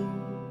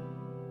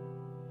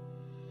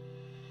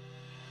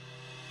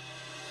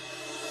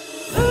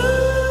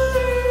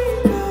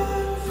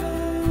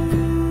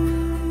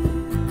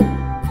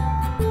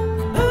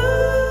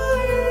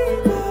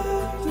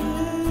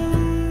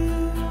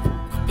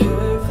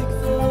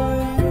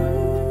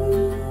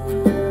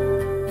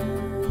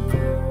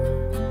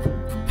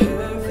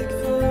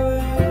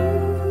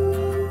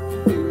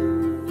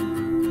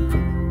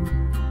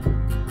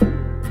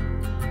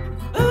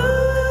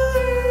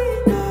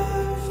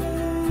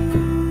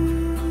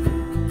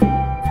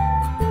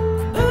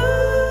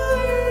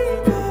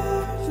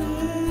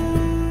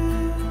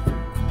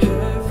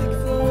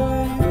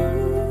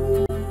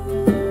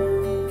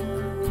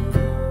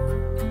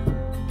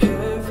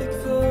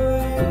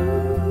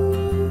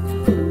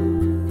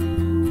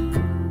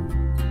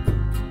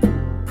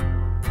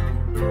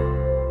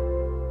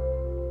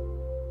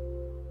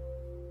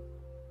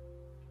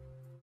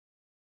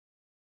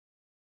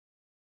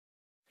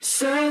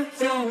 Sa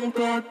iyong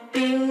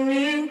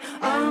pagtingin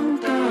ang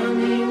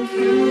tanging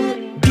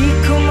hiling. Di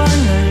ko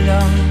man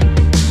alam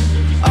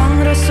ang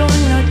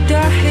rason at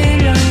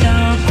dahilan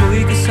na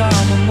ako'y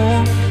kasama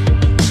mo.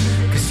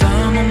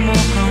 Kasama mo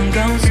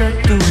hanggang sa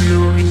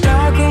dulo.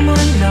 Itago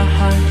man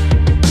lahat,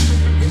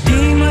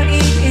 hindi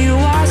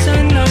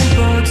maiiwasan ang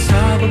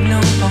pagsabog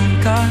ng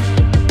pangkat.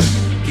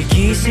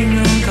 Gigising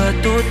ang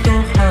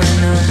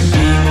katotohanan.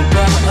 Di mo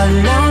ba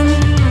alam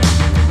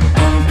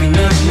ang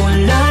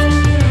pinagmulan?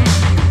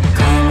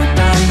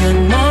 Kamatayan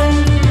man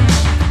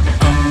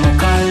ang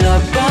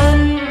makalaban.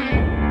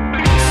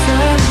 Sa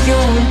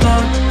iyong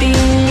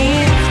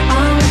pagtingin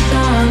ang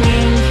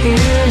tanging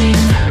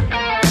hiling.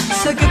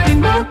 Sa gabi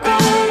mo ko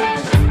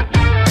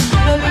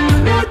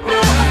nalulunod na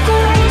ako.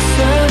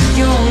 Sa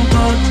iyong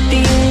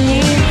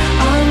pagtingin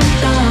ang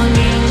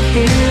tanging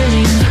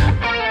hiling.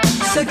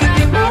 Sa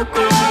gabi mo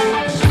ko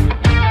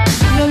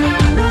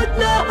nalulunod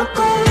na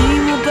ako. Di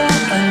mo ba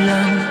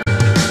alam,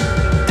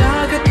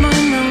 dagat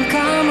man ang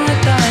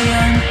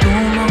kamatayan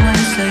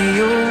tumangan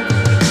sa'yo.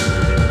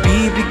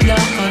 Bibigla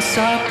ka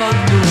sa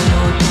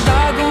paglunod,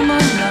 tago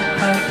man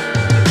lahat.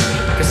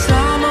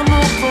 Kasama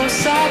mo ko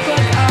sa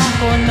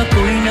pag-ahon,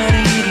 ako'y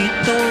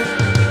naririto,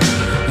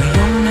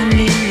 ngayong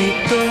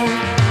nalilito.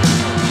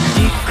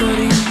 Di ko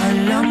rin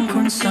alam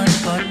kung saan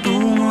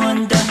patungo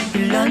ang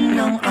dahilan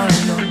ng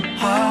alon.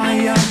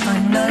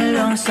 Hayaan na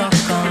lang sa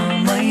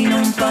kamay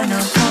ng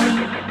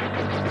panahon.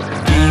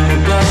 Di mo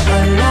ba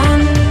alam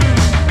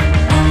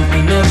ang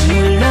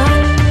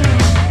pinagmulan?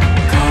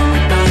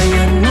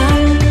 Kamatayan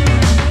man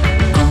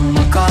ang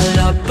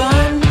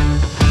makalaban.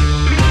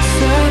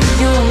 Sa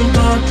iyong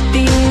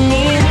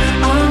pagtingin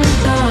ang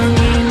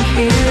tanging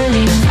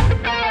hiling.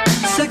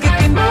 Sa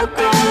gabi mo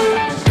ko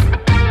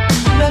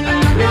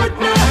nalulunod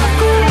na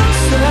ako.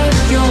 Sa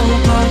iyong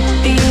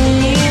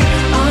pagtingin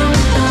ang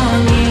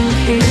tanging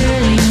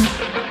hiling.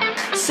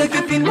 Sa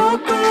gabi mo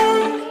ko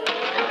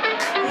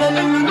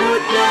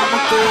nalulunod na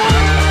ako.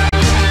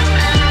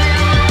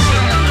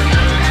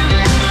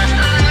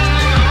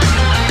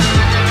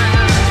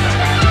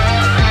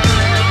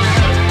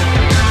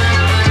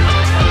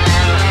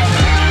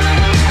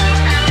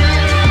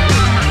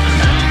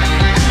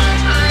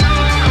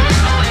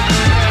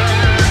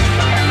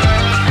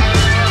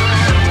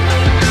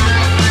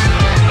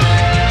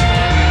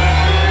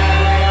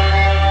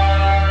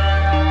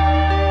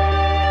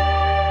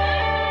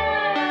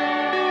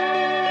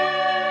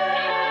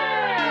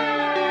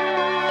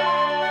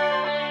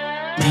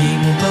 Di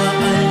mo ba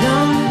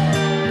alam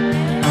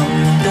ang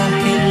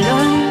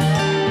dahilan?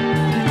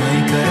 May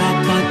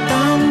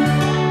karapatan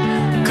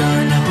ka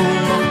na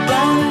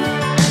humabang.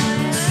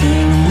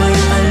 Sino may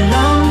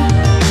alam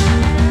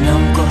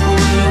ng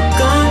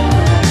kahulugan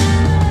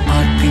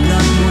at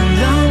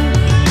pinagmulan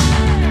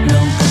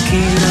ng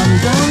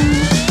pakiramdam?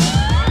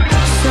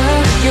 Sa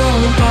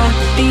iyong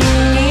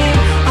pagtingin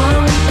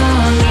ang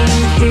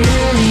tanging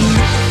hiling.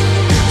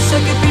 Sa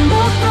gabi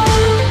mo ko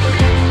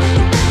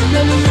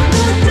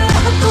nalulunod na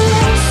ako.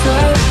 Sa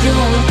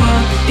iyong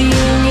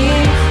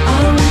pagtingin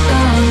ang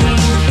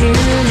tanging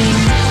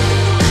hiling.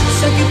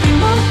 Sa gabi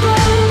mo ko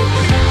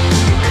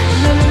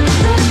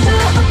nalulunod na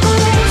ako.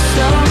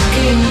 Sa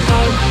aking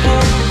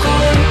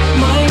pagpukol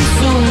may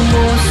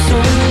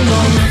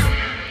sumusunod.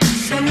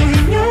 Sa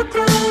linya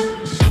ko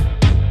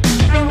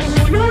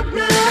nalulunod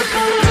na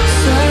ako.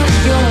 Sa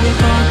iyong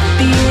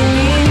pagtingin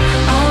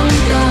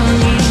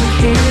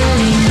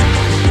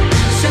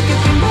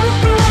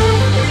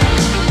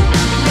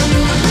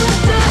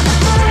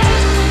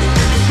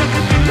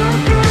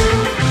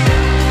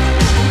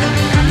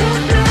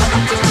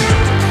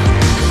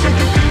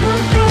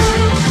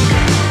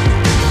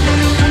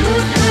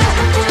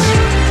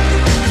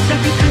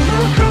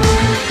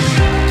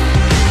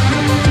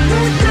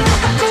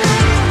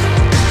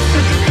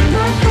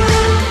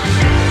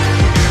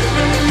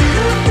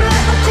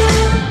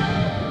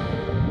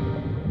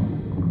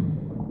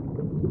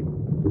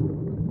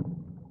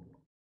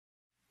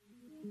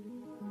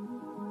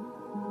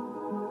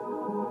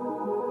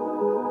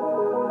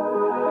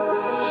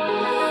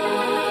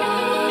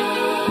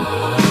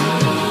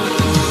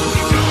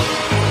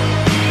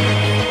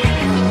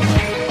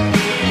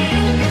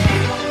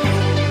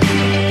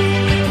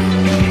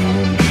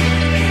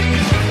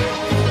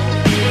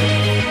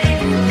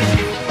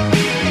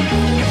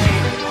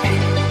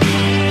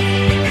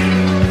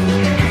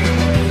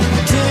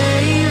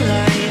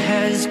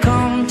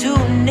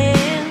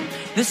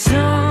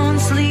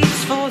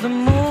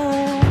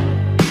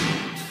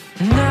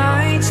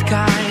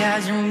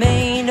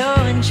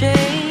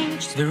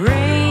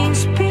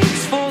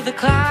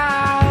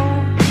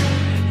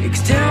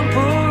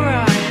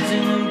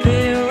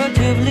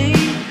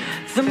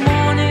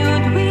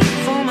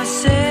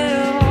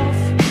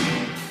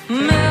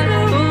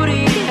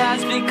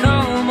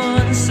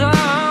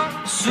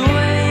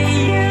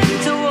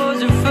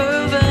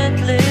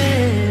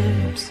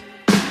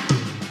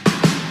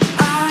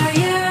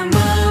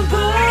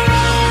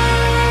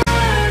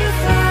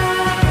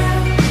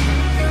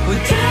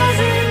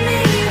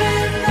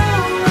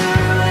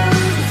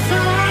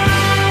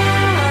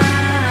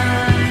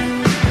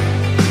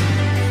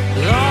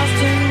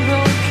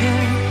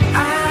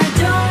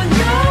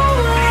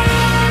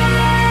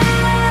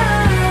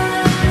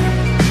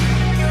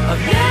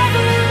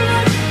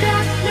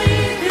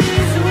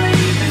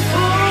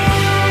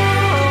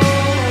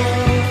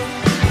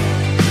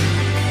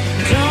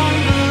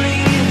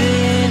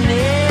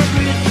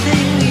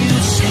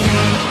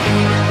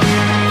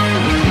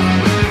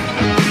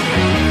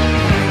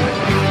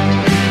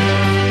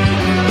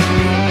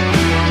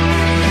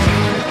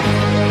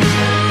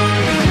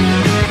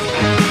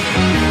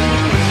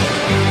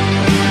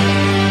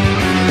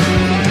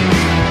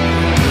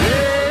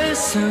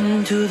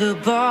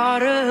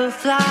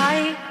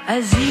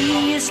as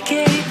he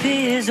escaped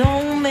his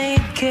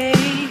homemade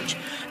cage.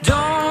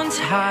 Don't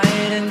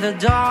hide in the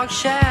dark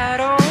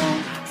shadow,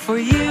 for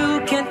you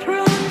can't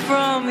run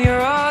from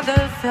your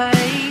other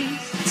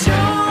face.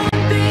 Don't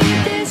be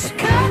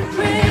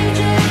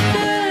discouraged if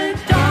the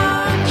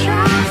dark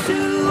tries to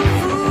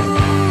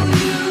fool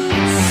you.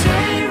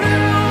 Save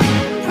your own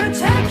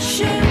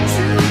protection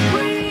to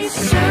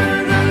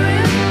preserve your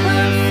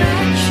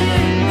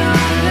imperfection,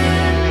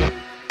 darling.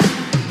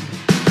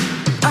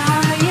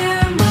 I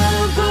am a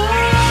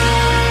butterfly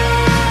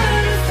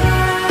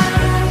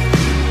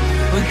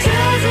who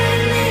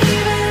doesn't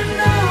even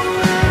know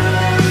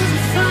where to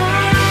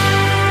fly.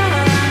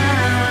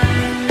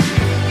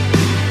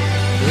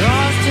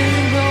 Lost and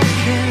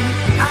broken,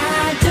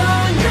 I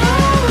don't know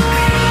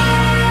why.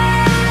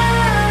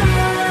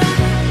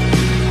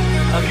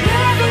 I've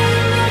never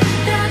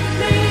looked at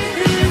me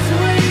this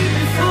way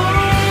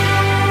before.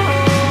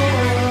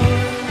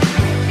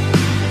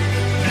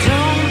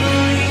 Don't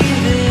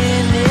believe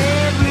in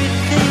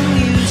everything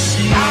you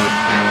see. I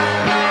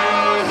know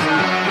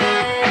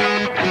something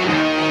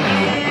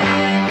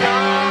you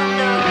don't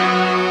know.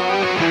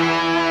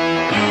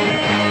 You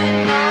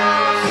know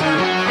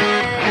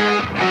something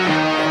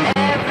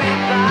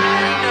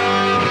everybody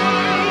knows.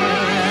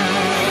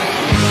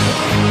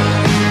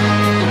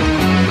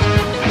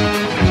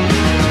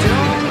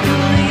 Don't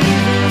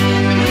believe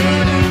in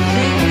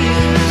everything you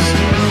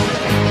see.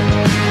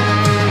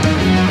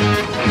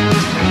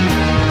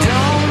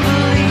 Don't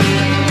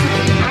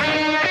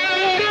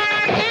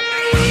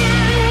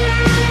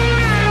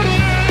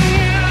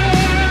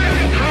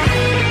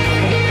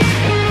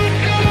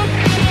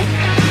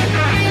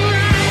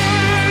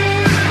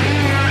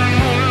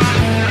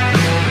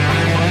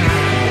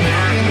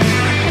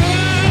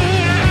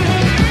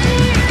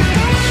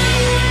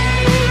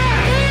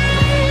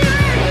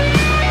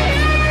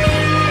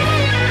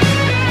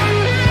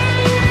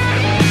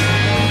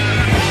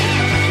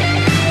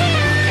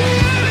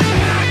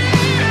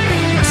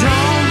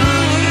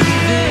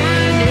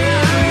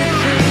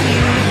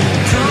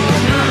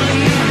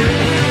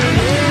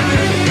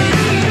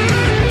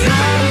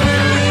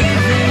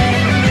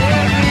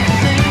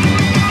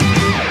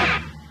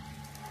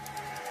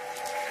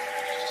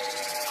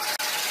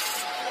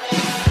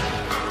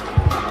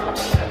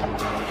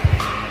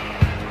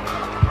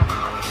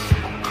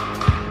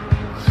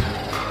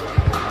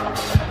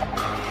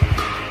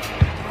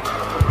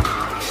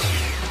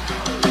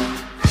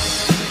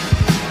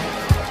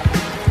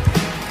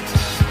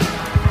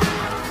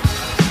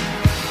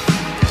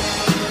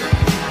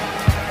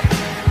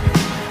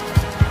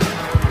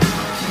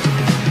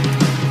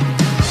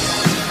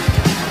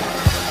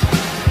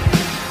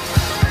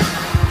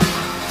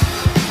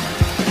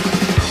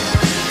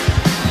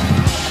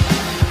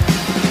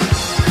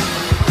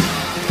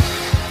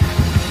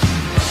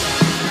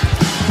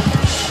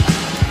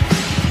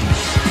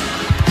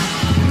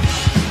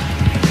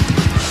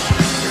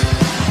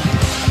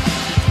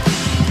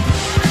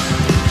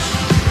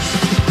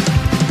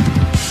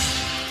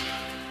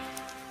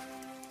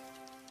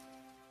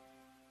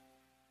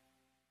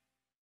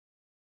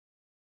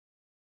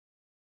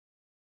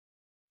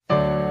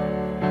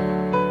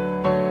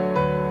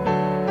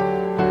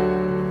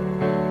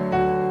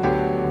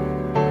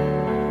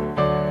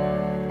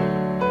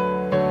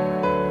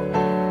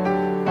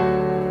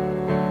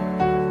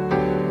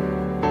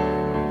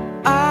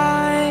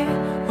I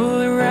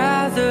would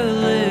rather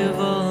live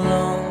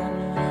alone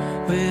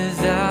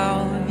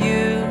without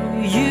you.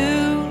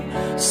 You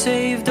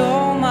saved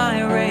all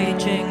my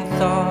raging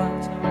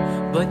thoughts,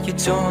 but you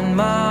torn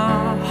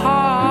my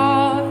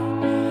heart.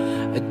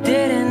 I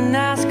didn't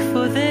ask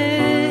for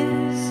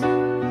this.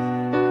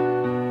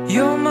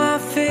 You're my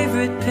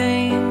favorite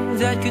pain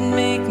that could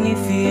make me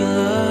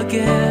feel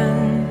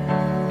again.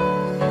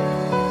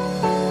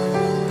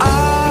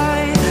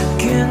 I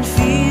can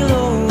feel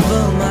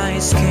over my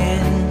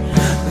skin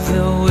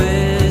the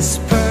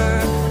whisper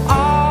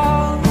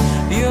of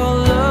your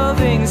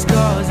loving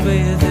scars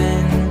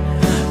within,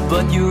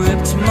 but you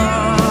ripped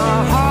my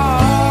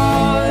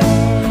heart.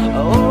 I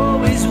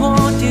always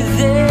wanted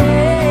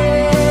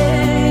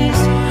this,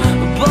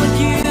 but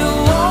you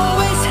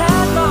always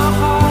had my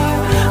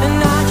heart, and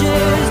I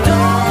just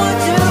don't want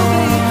to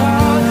be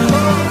part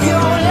of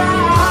your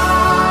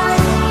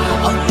life.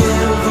 I'll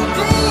never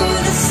be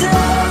the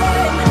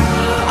same.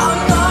 I'm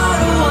not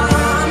who I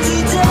am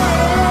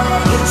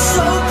today.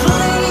 So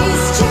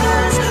please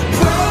just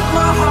break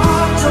my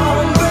heart,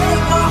 don't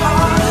break my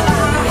heart.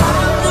 I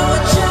have no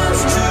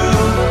chance to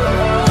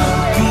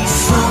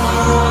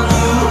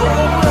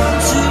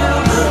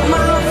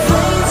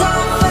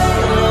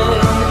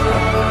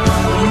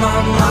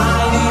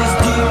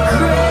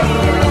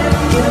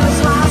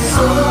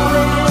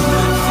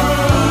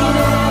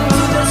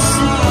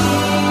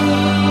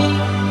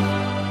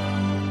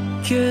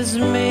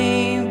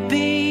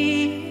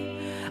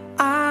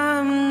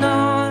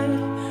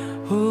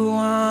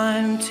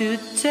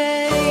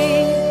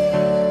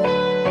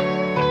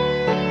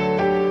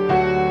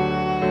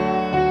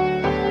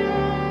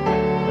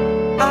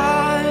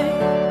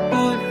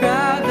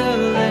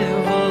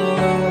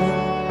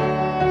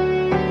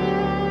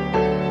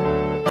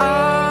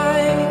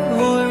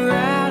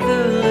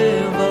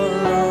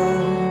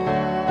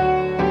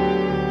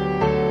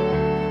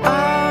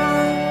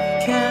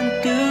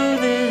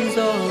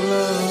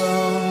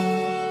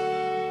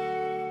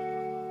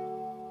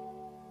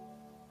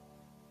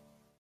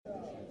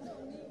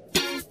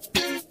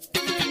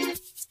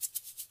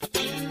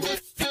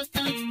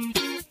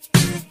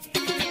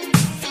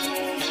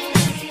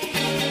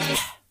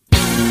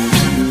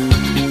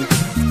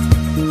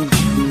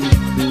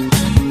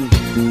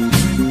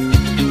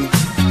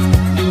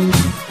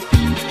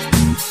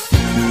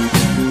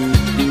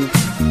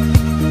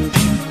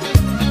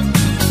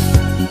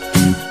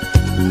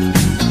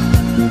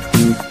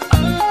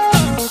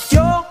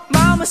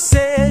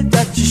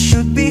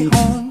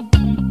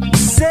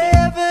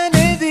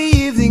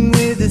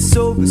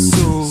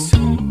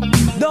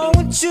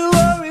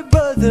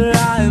brother,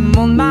 I am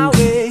on my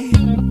way.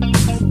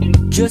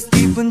 Just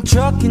keep on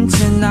trucking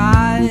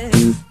tonight.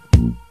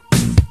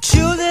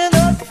 Children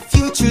of the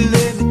future,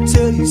 let me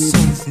tell you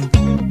something.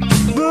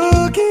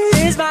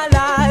 Boogie is my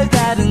life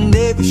that I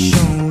never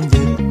shown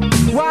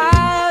it. Why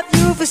have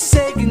you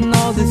forsaken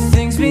all the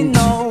things we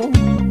know?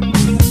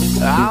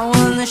 I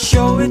wanna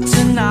show it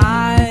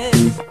tonight.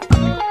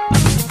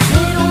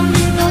 We don't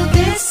need no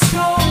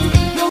disco,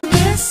 no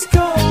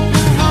disco.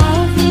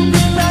 How have you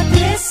been my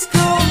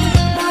disco,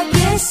 my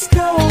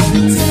disco?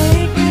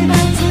 Take me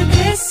back to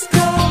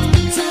disco,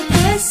 to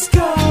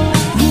disco.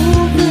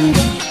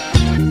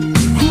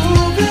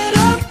 Move it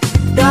up,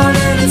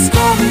 darling, it's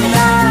coming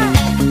back.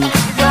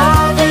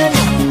 Darling,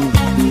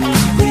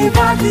 leave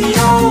out the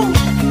old.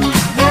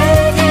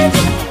 Make it,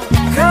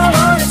 come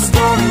on, it's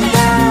coming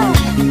down.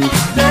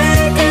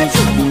 Make it,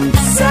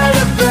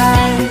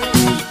 celebrate,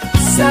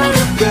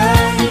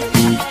 celebrate.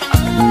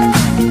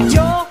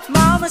 Your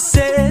mama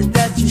said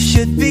that you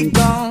should be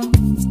gone.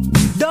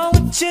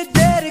 Don't you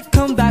dare to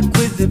come back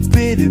with a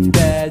bitter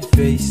bad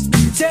face.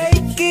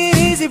 Take it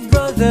easy,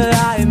 brother,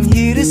 I am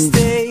here to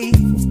stay.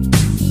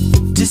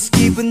 Just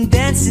keep on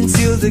dancing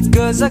till the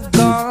girls are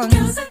gone.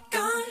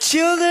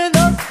 Children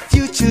of the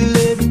future,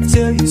 let me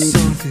tell you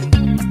something.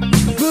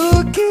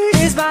 Boogie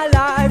is my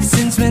life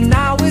since when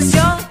I was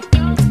young.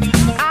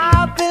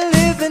 I've been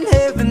living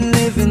heaven,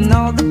 living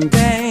all the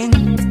pain.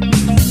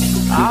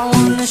 I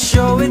wanna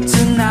show it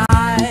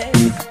tonight.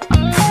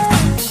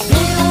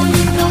 We don't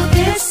need no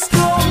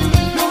disco,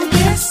 no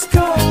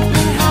disco.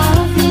 How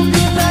have you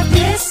been my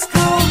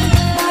disco,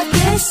 my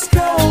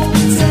disco?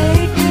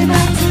 Take me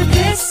back to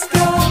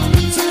disco,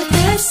 to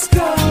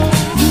disco.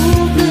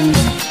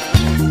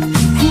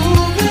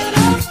 Move it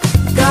up,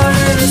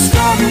 darling, it's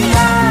coming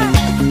back.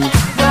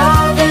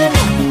 Darling,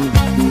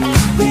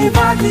 leave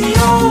out the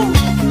old.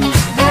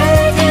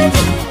 Make it,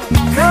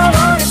 come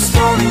on, it's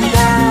going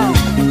down.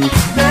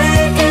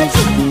 Make it,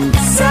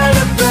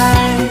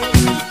 celebrate,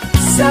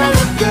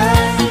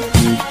 celebrate.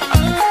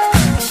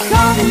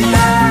 Coming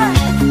back,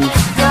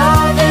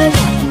 darling,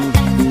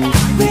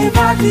 leave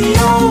out the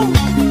old.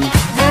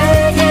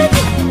 Make it,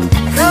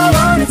 come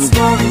on, it's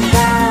going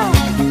down.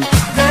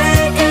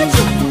 Make it,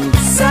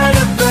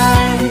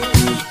 celebrate,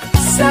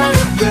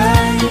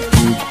 celebrate.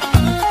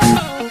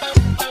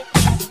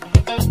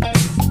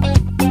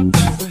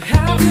 Where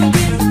have you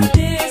been, my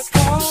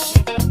disco?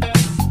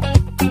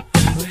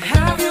 Where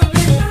have you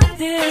been, my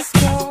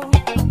disco?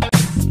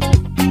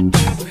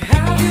 Where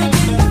have you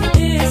been, my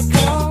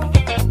disco?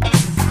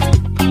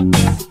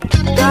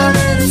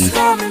 Darling, it's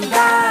coming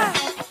back.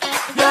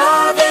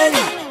 Loving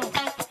it,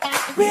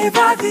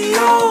 revive the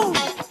old.